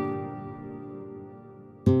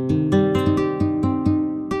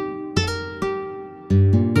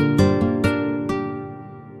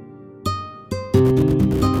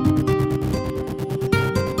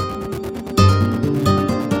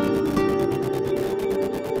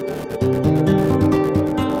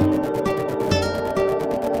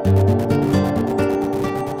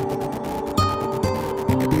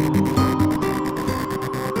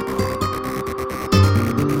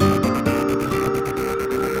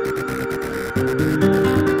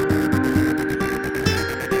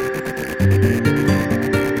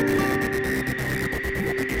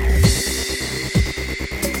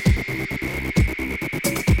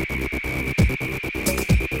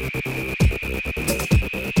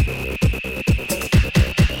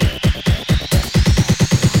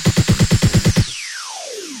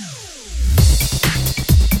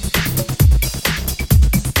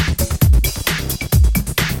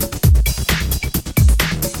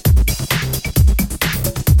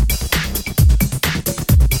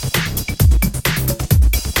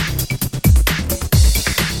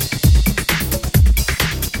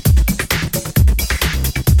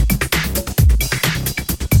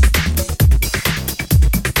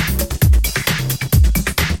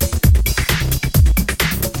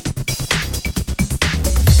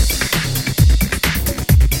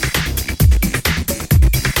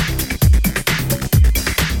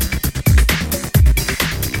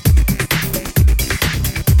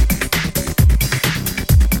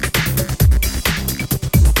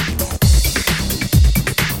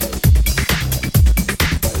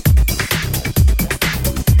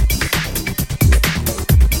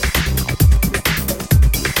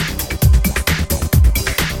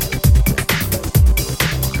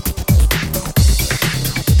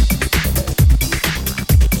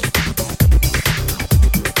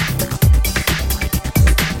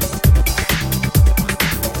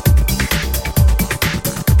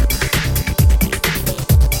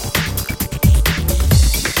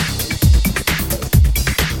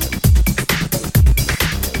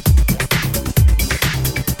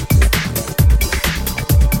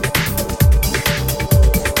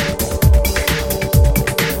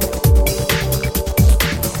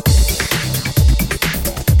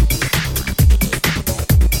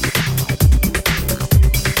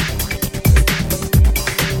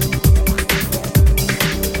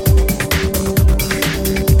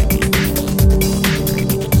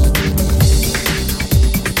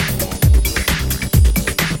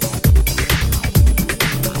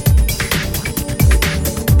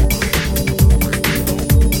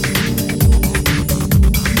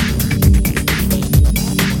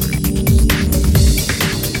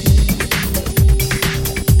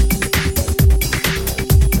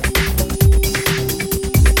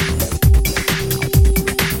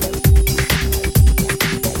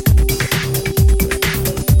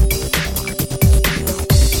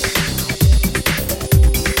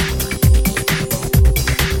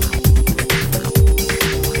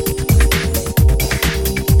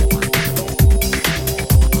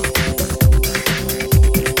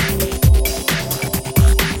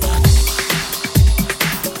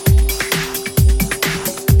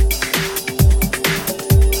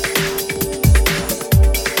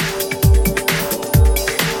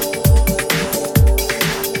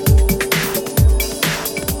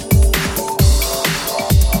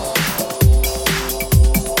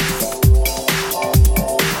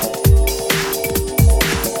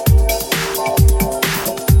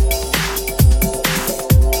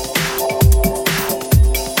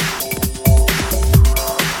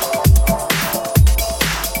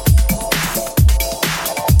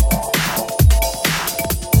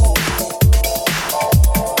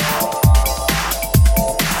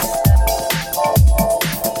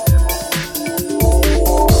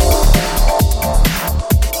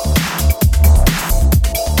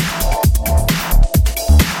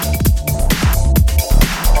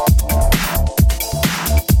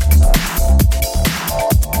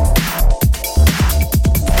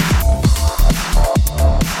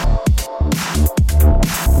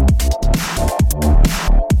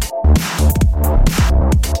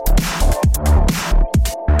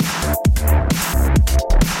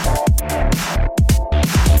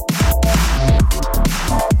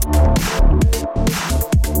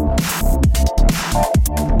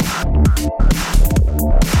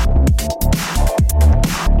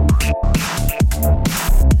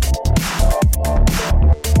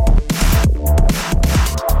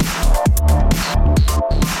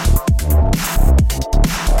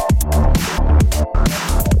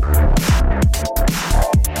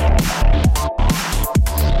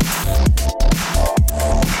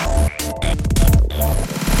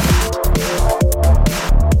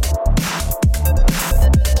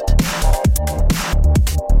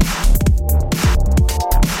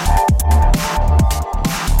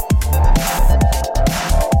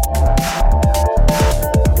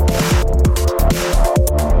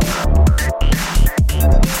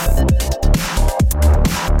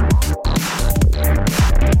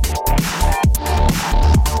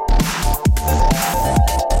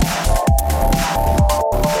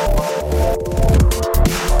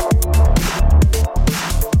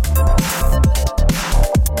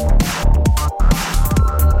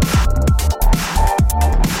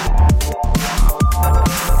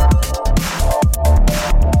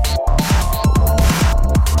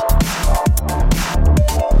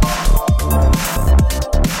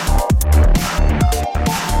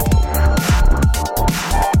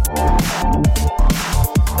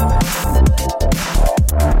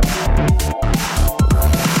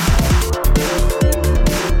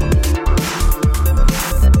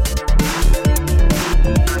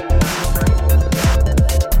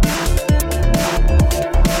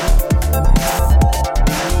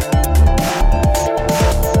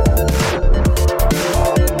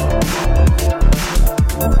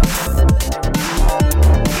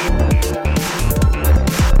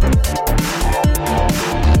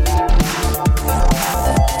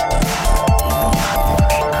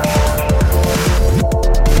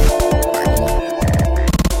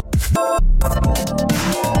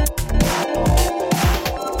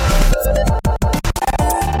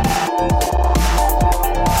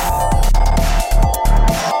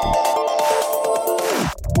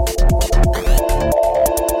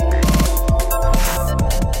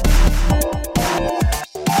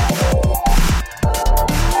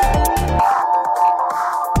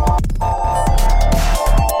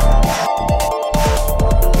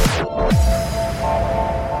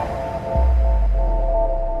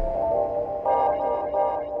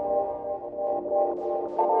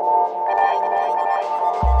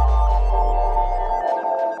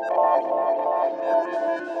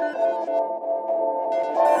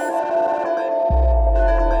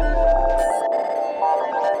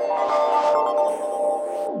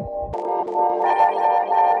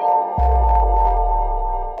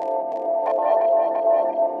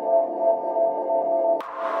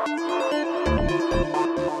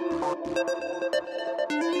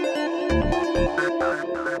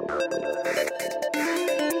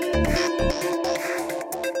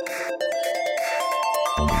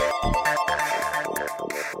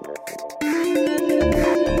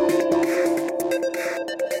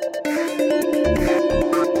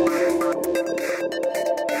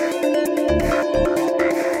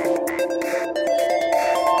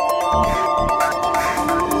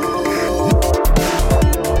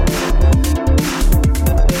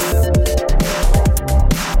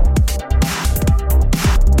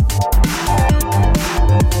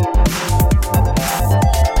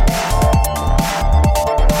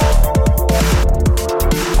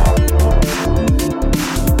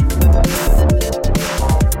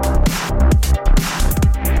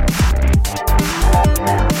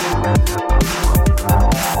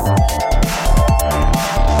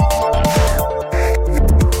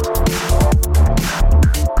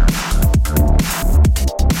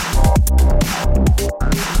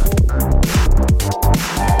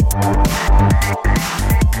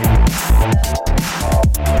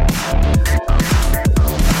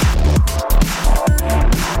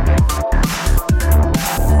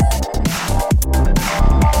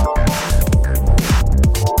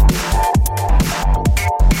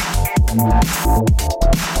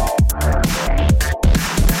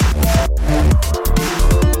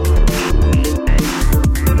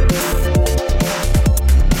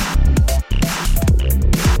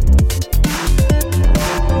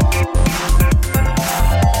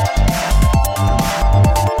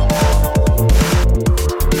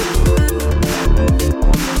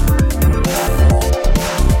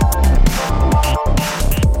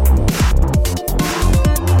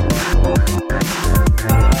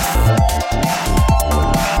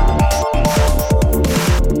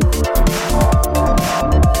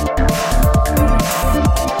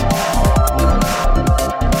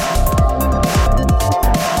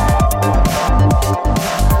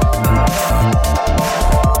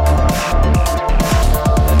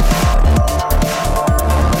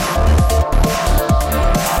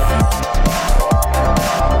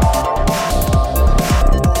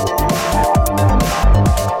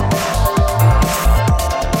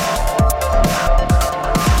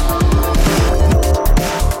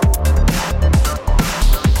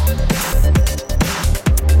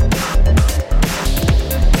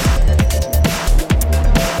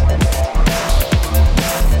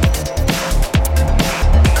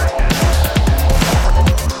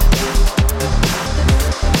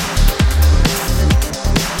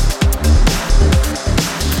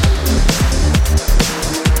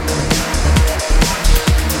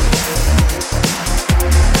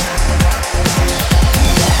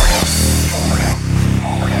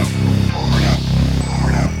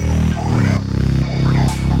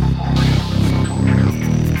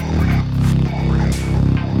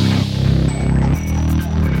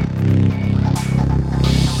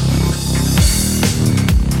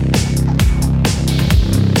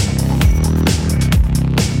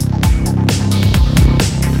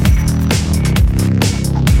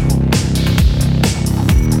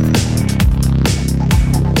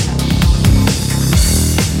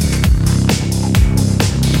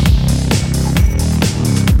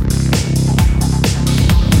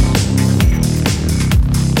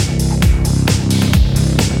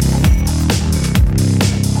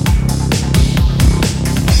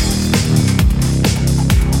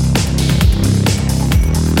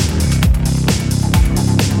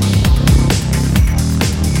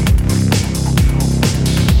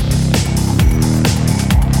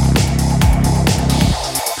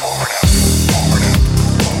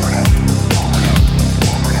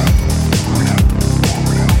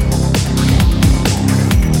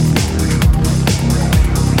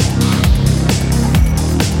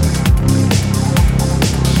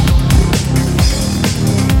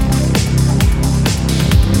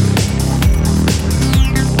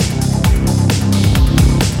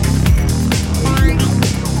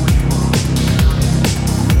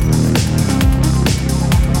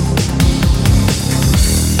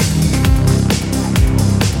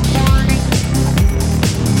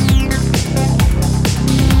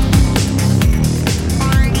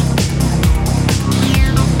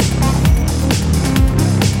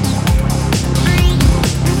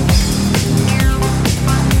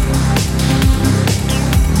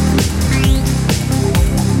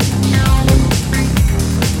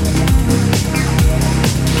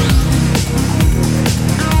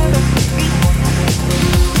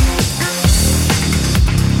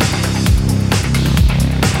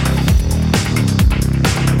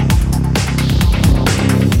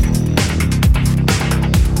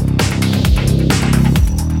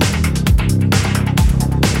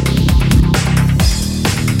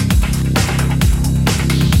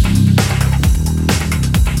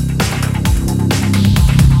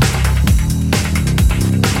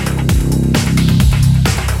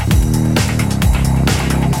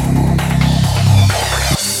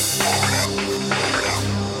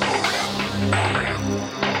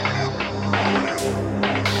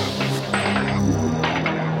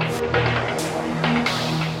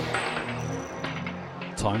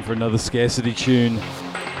 Time for another Scarcity tune.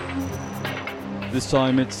 This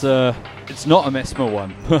time it's not a Mesmer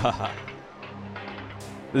one.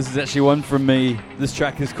 This is actually one from me. This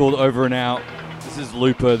track is called Over and Out. This is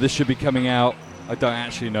Looper. This should be coming out, I don't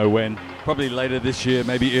actually know when. Probably later this year,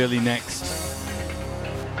 maybe early next.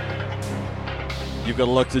 You've got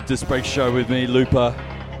a Locked at Disc Break show with me, Looper.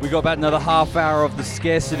 We got about another half hour of the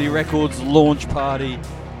Scarcity Records launch party.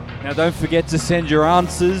 Now don't forget to send your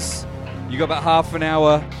answers. You got about half an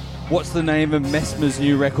hour. What's the name of Mesmer's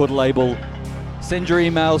new record label? Send your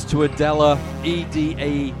emails to Adela,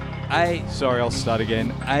 ADELA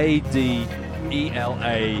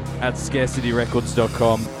at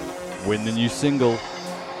scarcityrecords.com. Win the new single,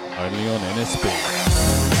 only on NSB.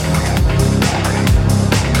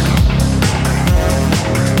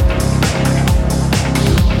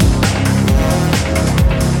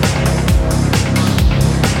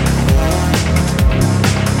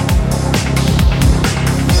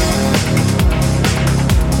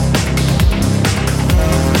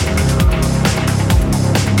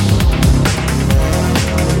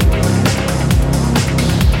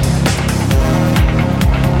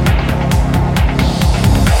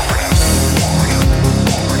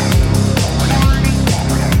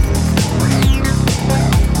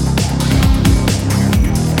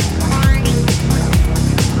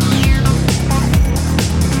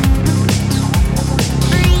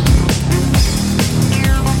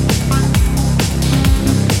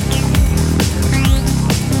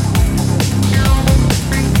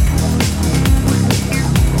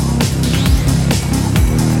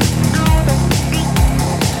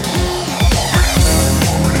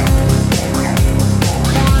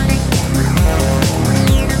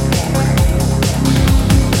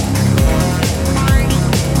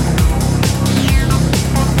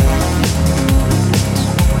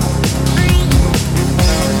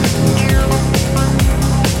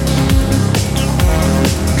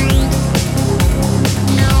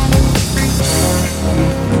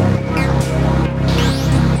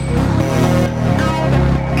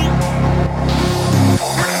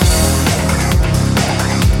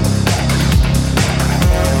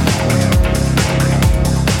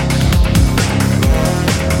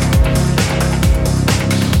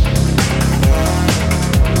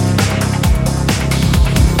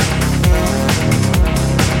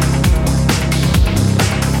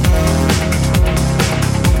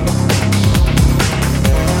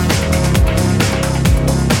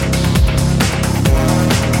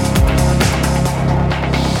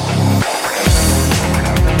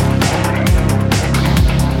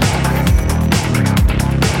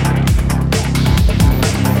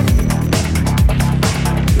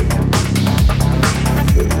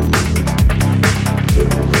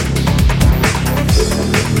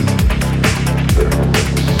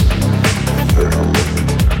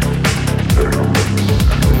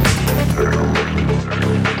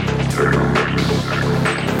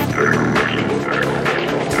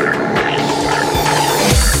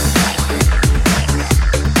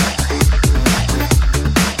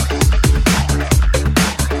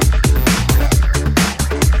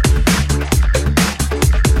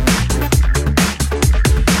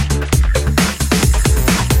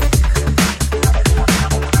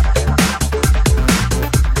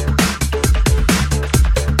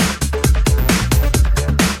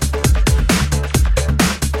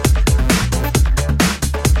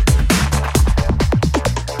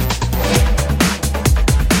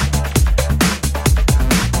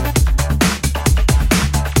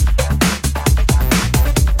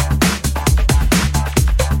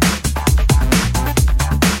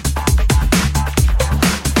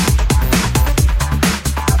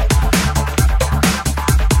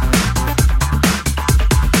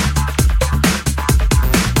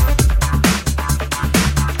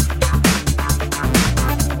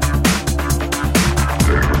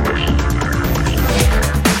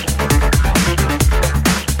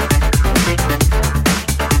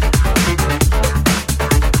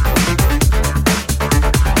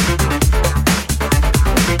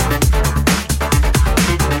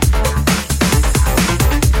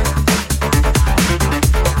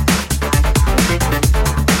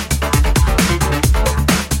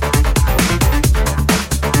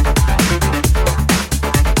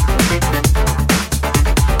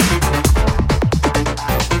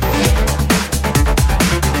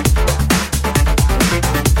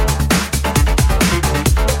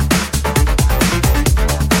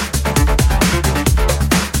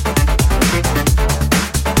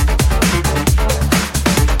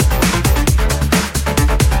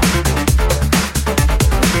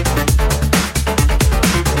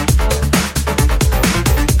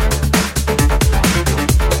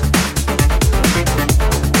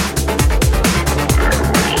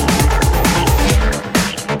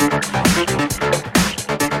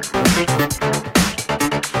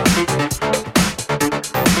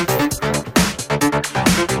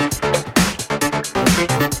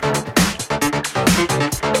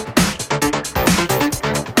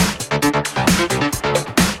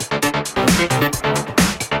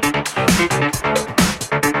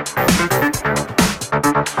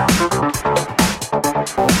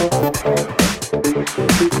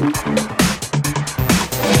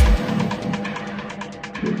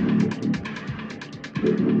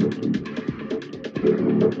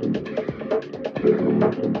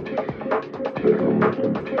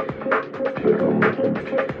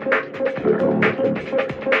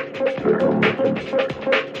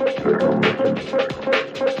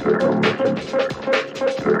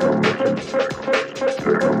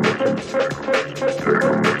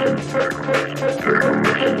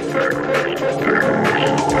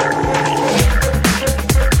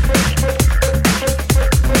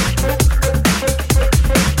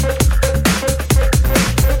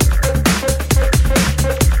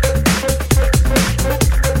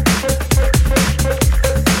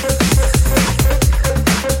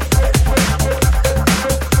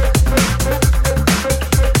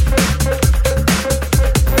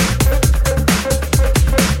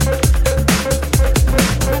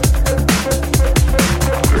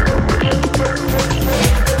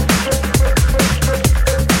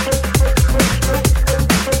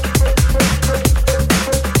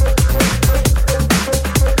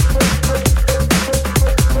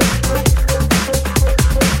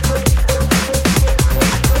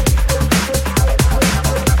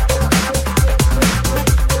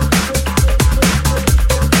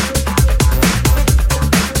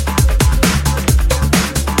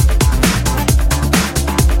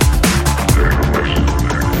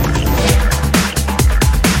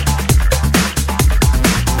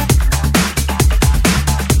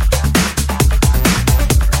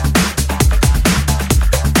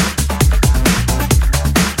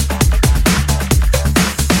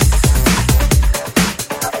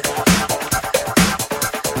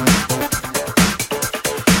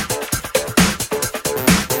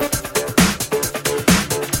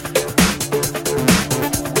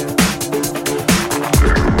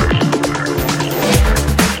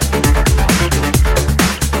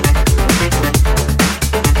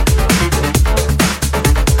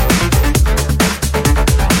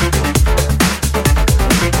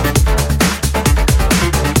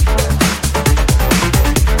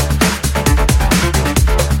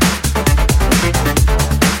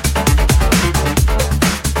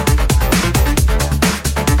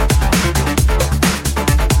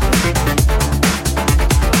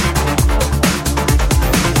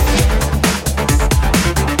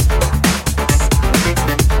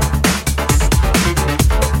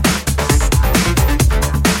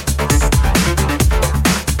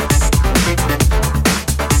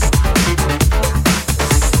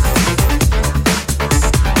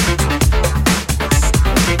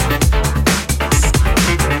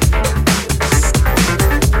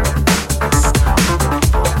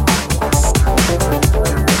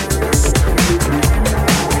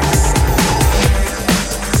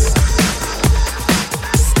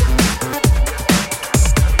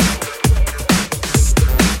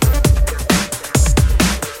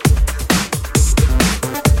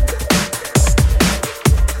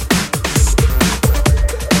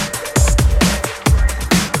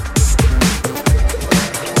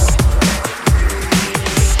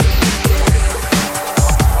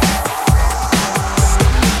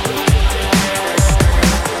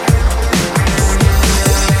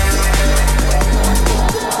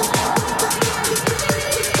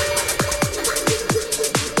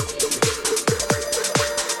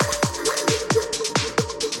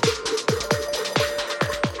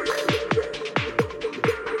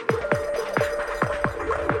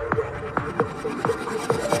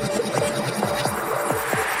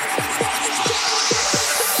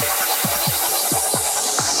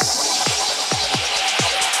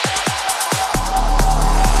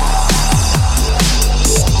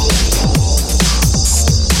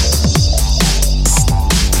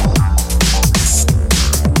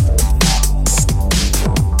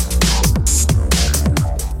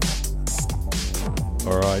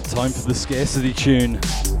 Time for the Scarcity tune.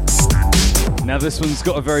 Now this one's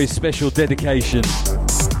got a very special dedication.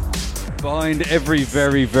 Behind every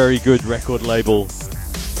very, very good record label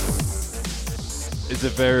is a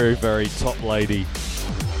very, very top lady.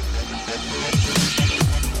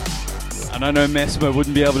 And I know Messmer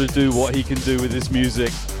wouldn't be able to do what he can do with his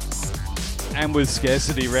music and with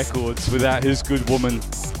Scarcity Records without his good woman.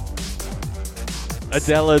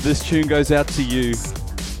 Adela, this tune goes out to you.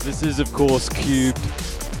 This is, of course, Cubed,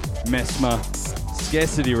 Messmer,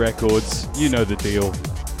 Scarcity Records. You know the deal.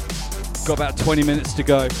 Got about 20 minutes to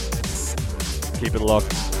go. Keep it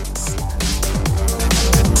locked.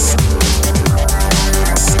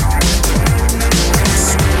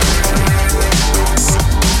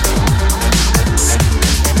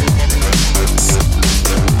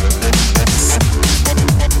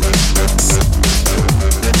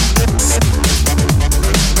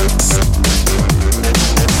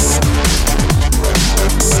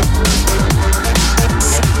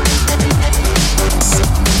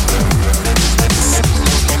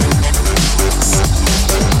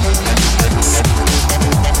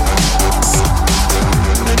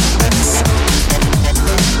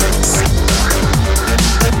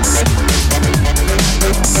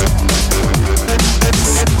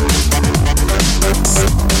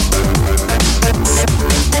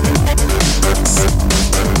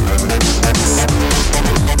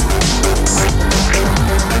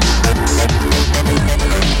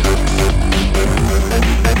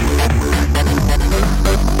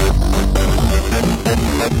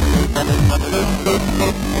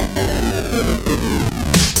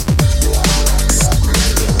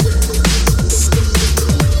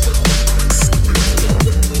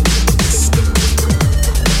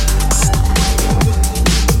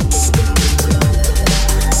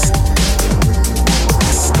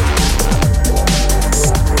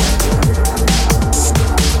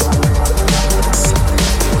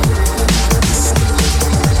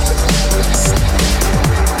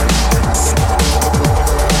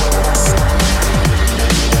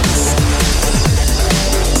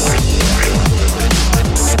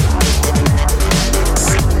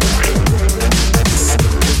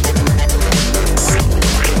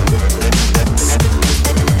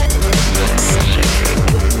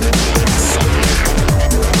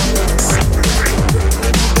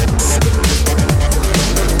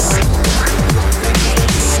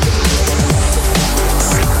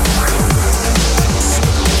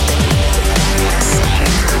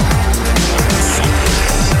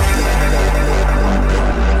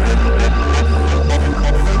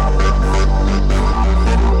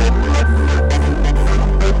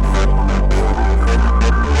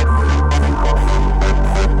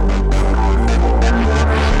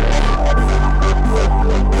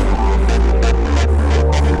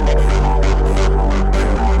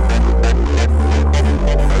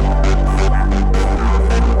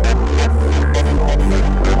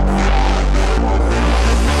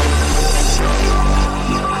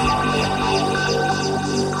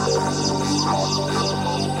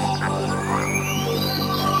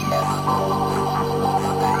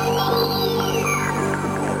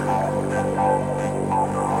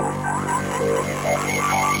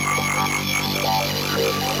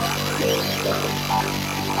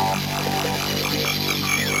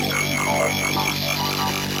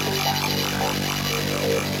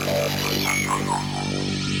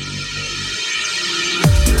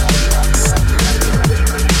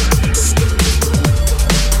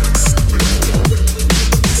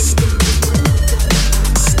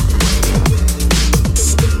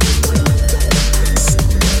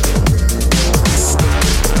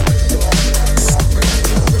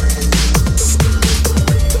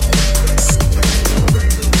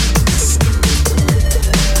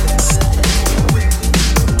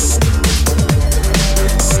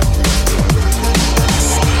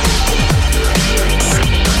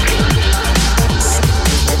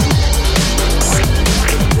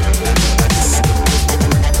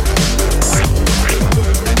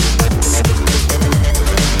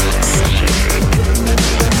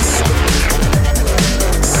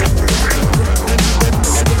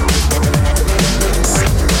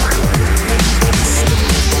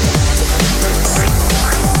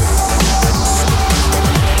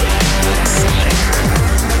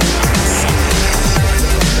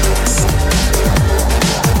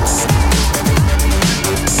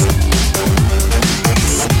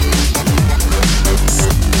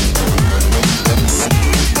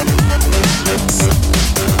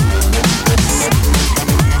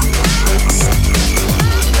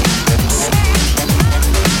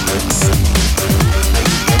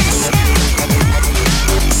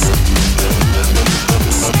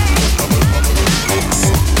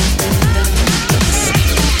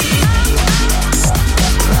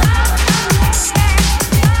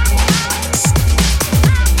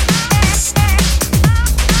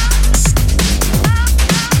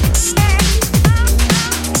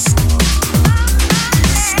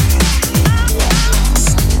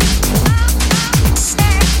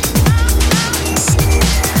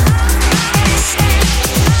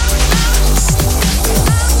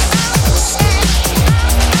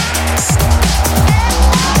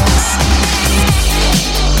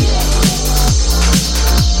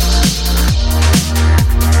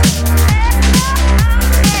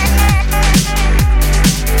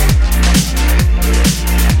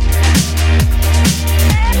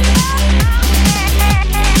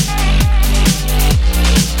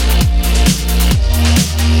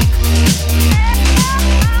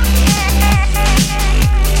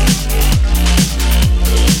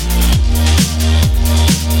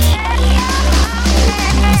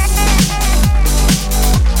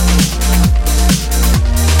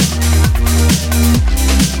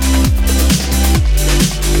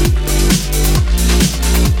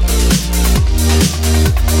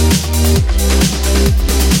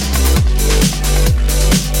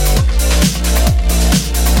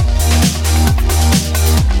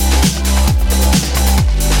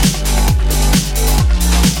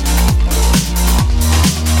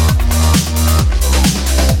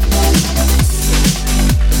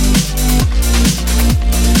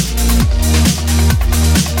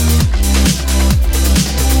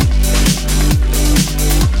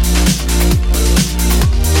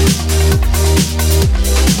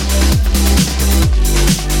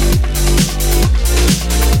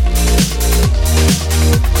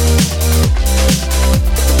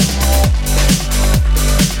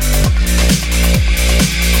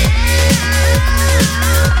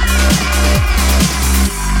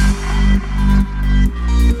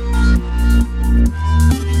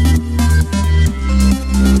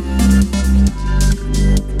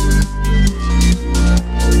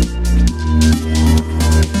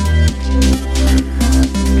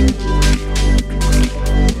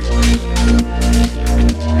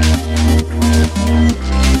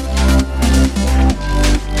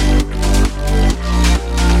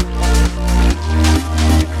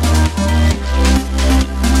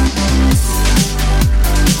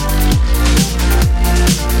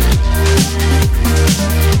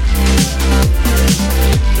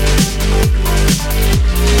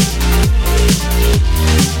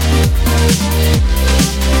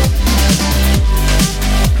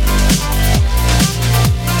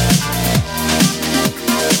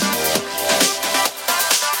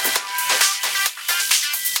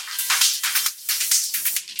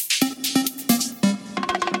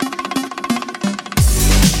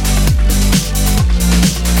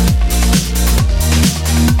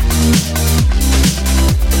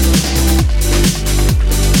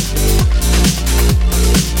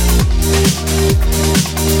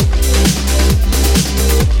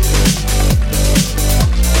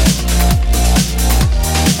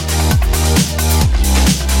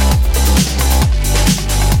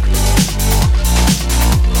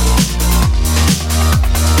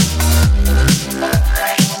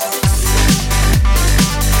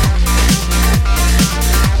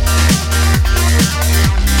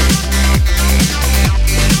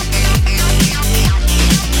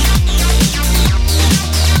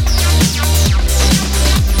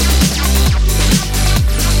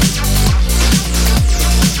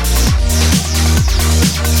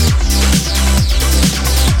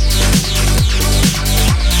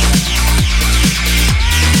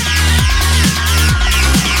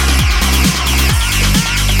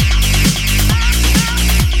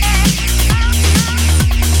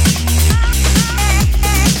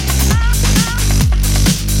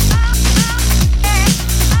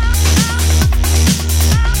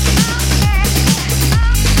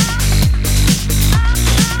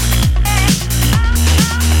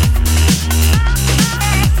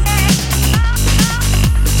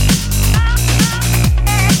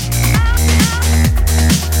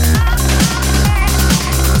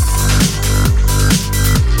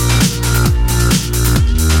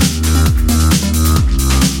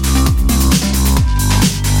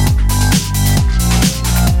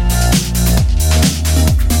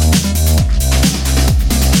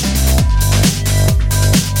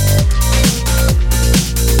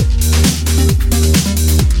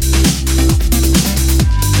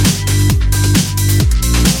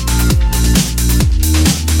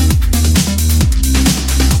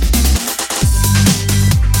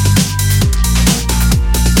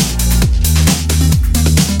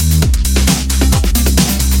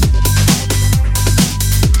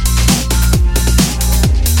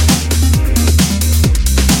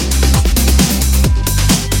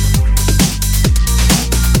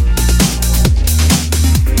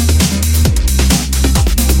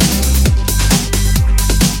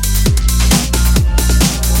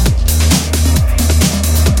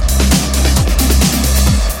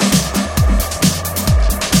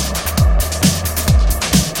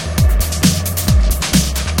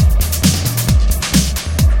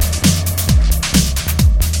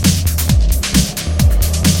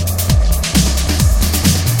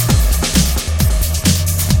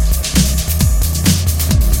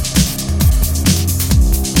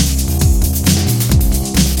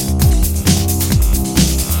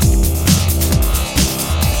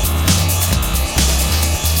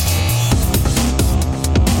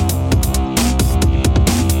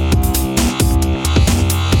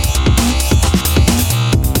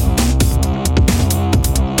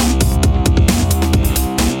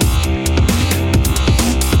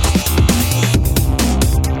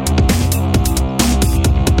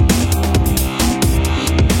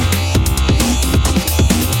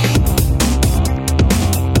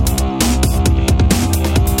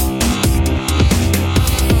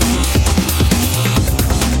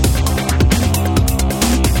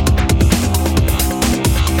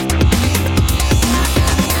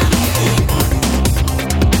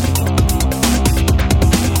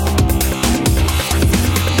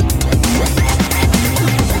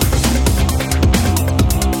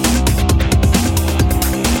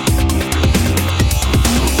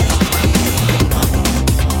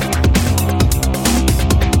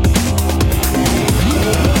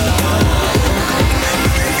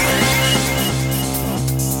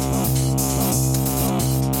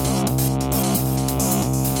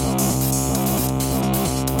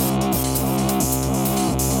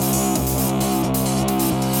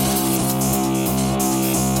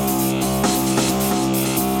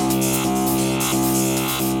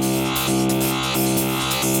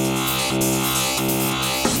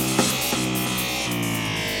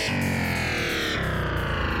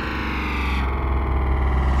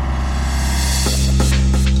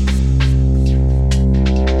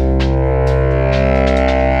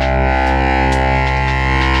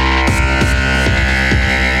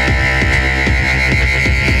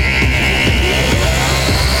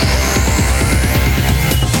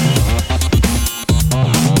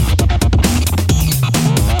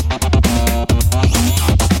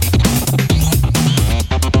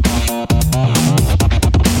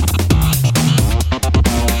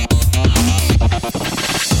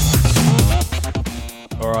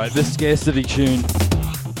 Scarcity tune.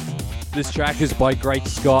 This track is by Great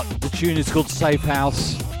Scott. The tune is called Safe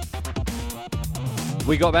House.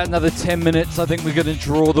 We got about another 10 minutes. I think we're going to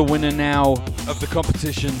draw the winner now of the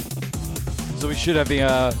competition. So we should have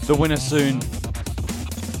the winner soon.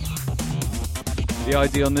 The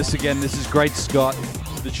idea on this again, this is Great Scott.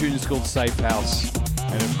 The tune is called Safe House.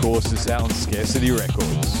 And of course, it's out on Scarcity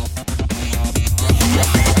Records.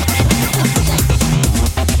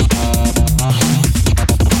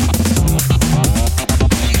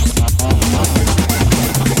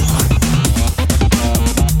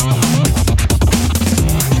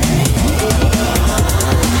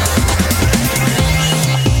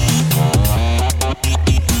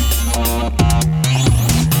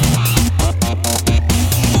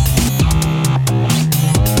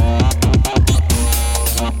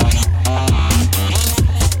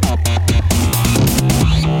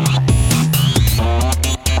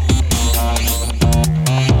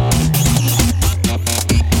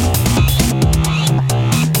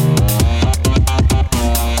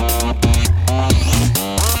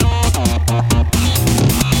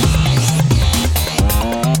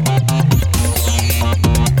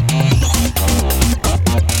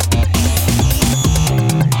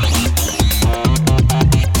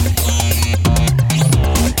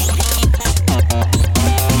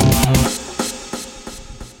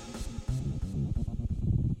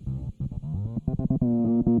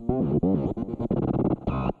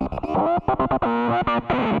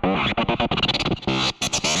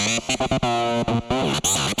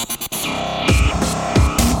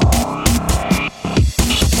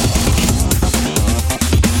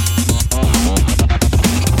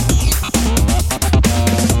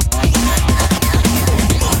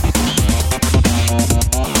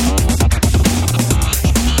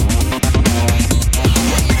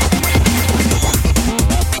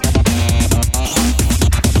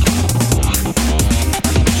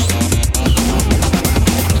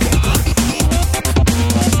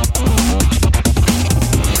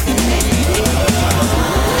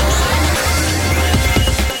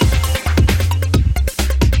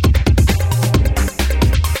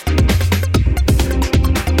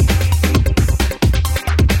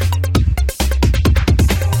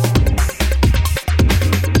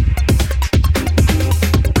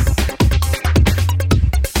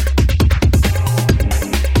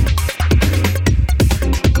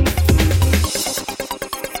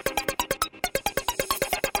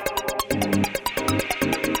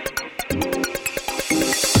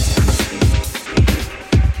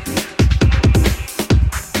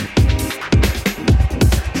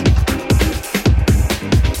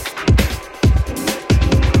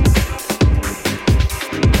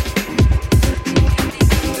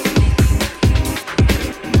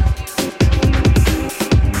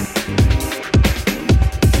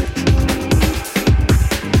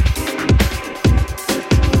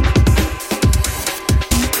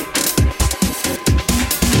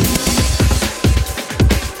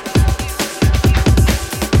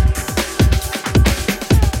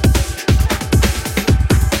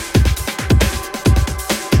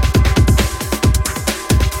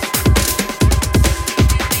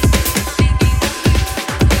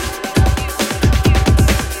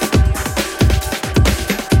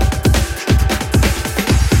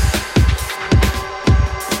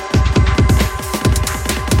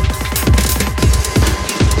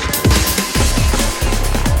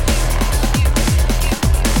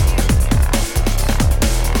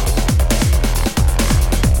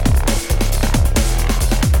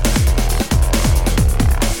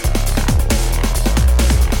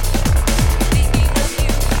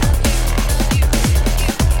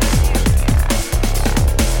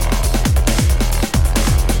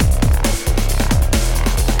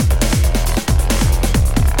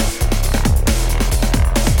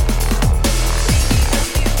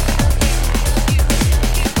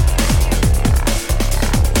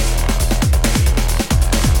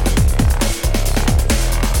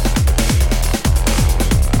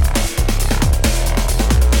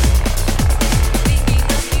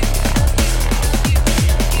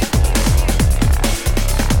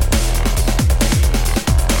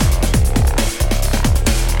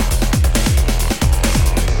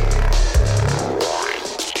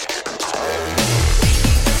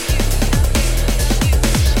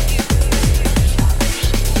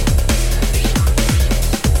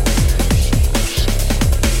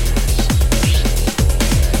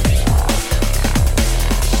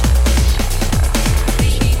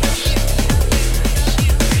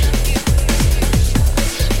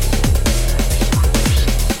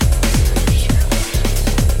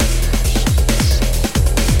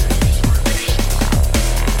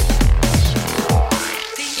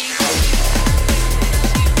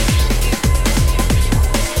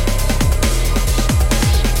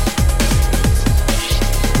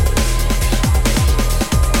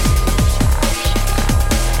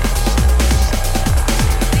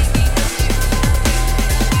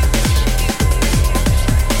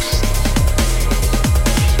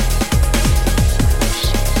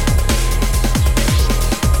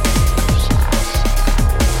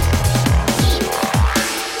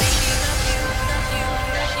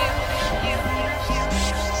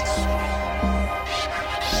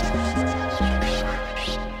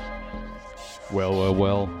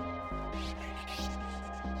 well.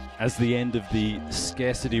 As the end of the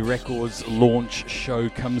Scarcity Records launch show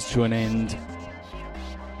comes to an end,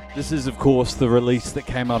 this is, of course, the release that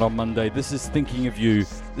came out on Monday. This is Thinking of You.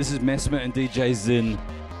 This is Mesmer and DJ Zin,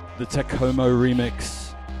 the Tacomo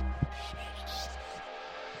remix.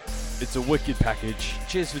 It's a wicked package.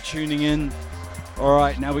 Cheers for tuning in. All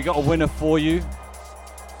right, now we got a winner for you.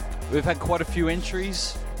 We've had quite a few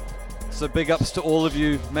entries, so big ups to all of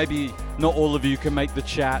you. Maybe not all of you can make the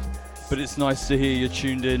chat, but it's nice to hear you're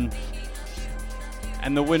tuned in.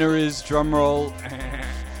 And the winner is, drumroll,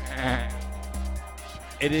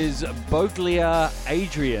 it is Boglia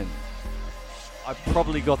Adrian. I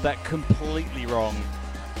probably got that completely wrong.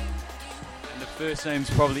 And the first name's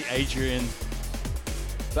probably Adrian.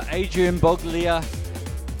 But Adrian Boglia,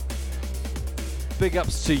 big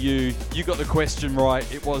ups to you. You got the question right.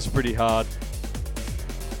 It was pretty hard.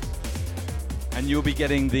 And you'll be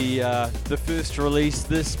getting the first release,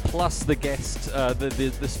 this plus the guest,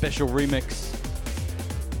 the special remix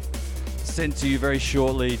sent to you very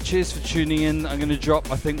shortly. Cheers for tuning in. I'm going to drop,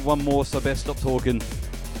 I think, one more, so I best stop talking.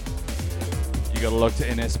 You got to log to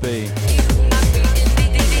NSB.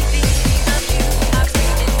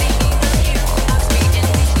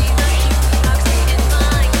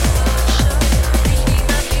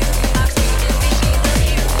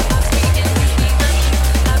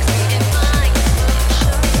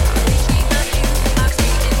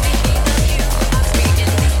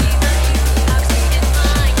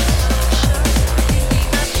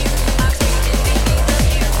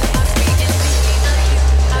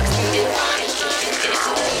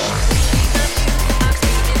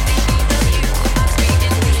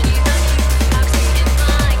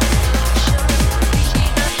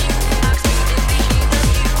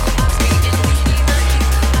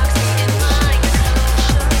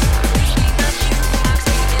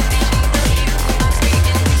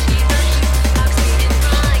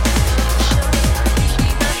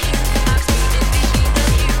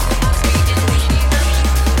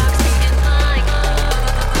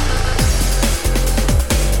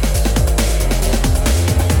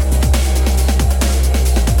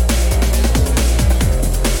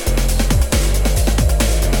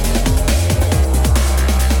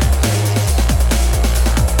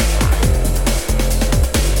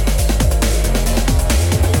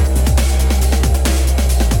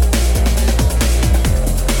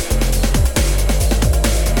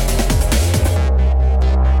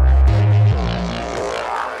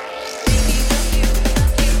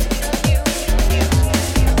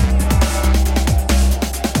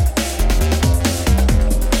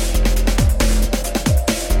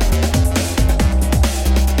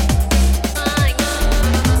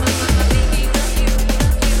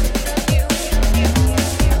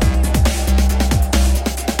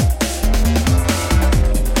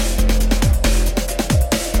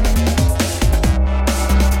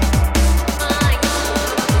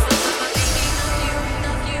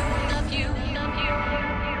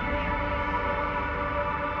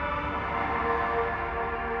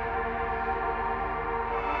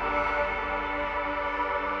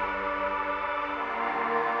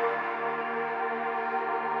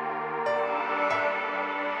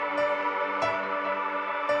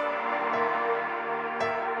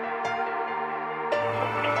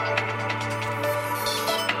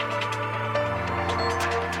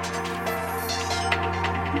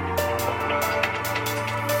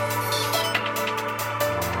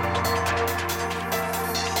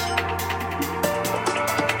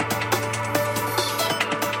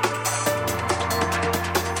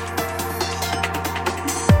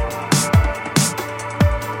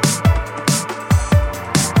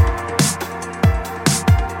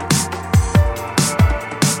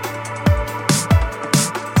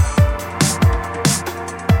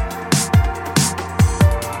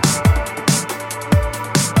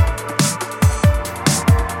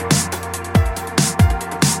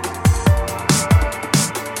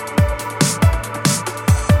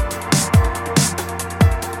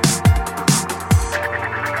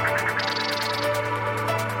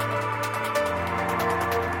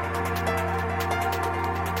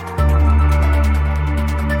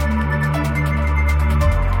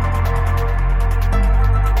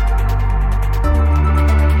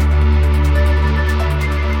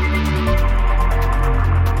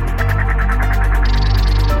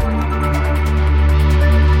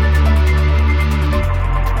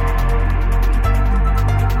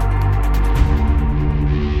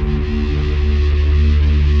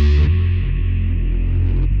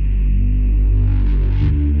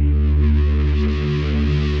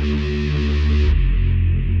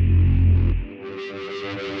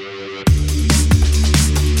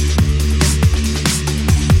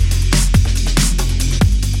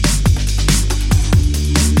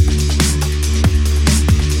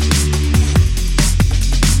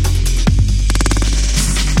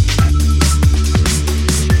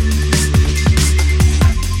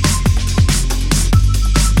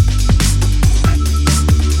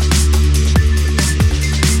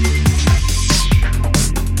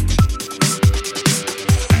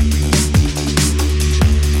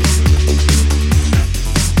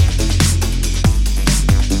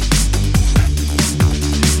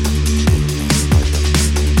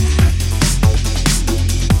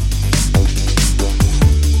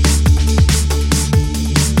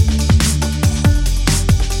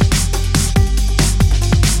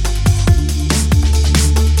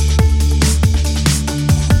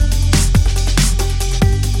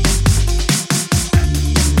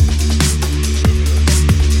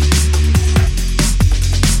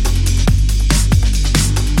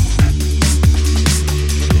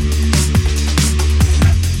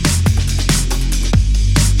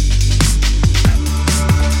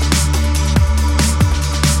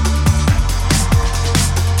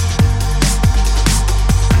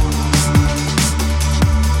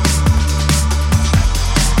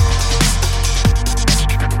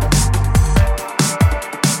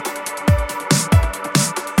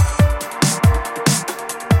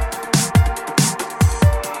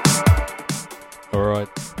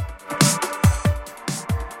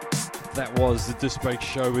 a Disc Break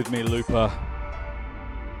show with me, Looper.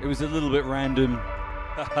 It was a little bit random.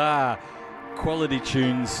 Haha. Quality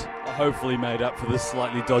tunes are hopefully made up for the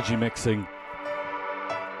slightly dodgy mixing.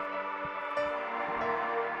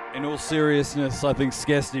 In all seriousness, I think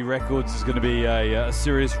Scarcity Records is going to be a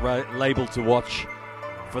serious label to watch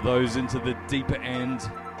for those into the deeper end,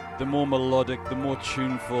 the more melodic, the more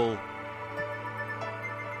tuneful,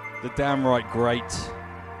 the downright great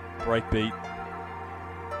breakbeat.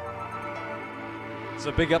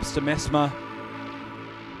 So big ups to Mesmer.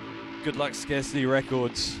 Good luck, Scarcity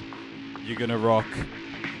Records. You're gonna rock.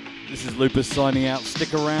 This is Lupus signing out.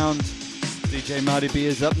 Stick around. DJ Marty B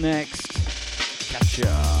is up next. Catch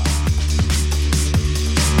ya.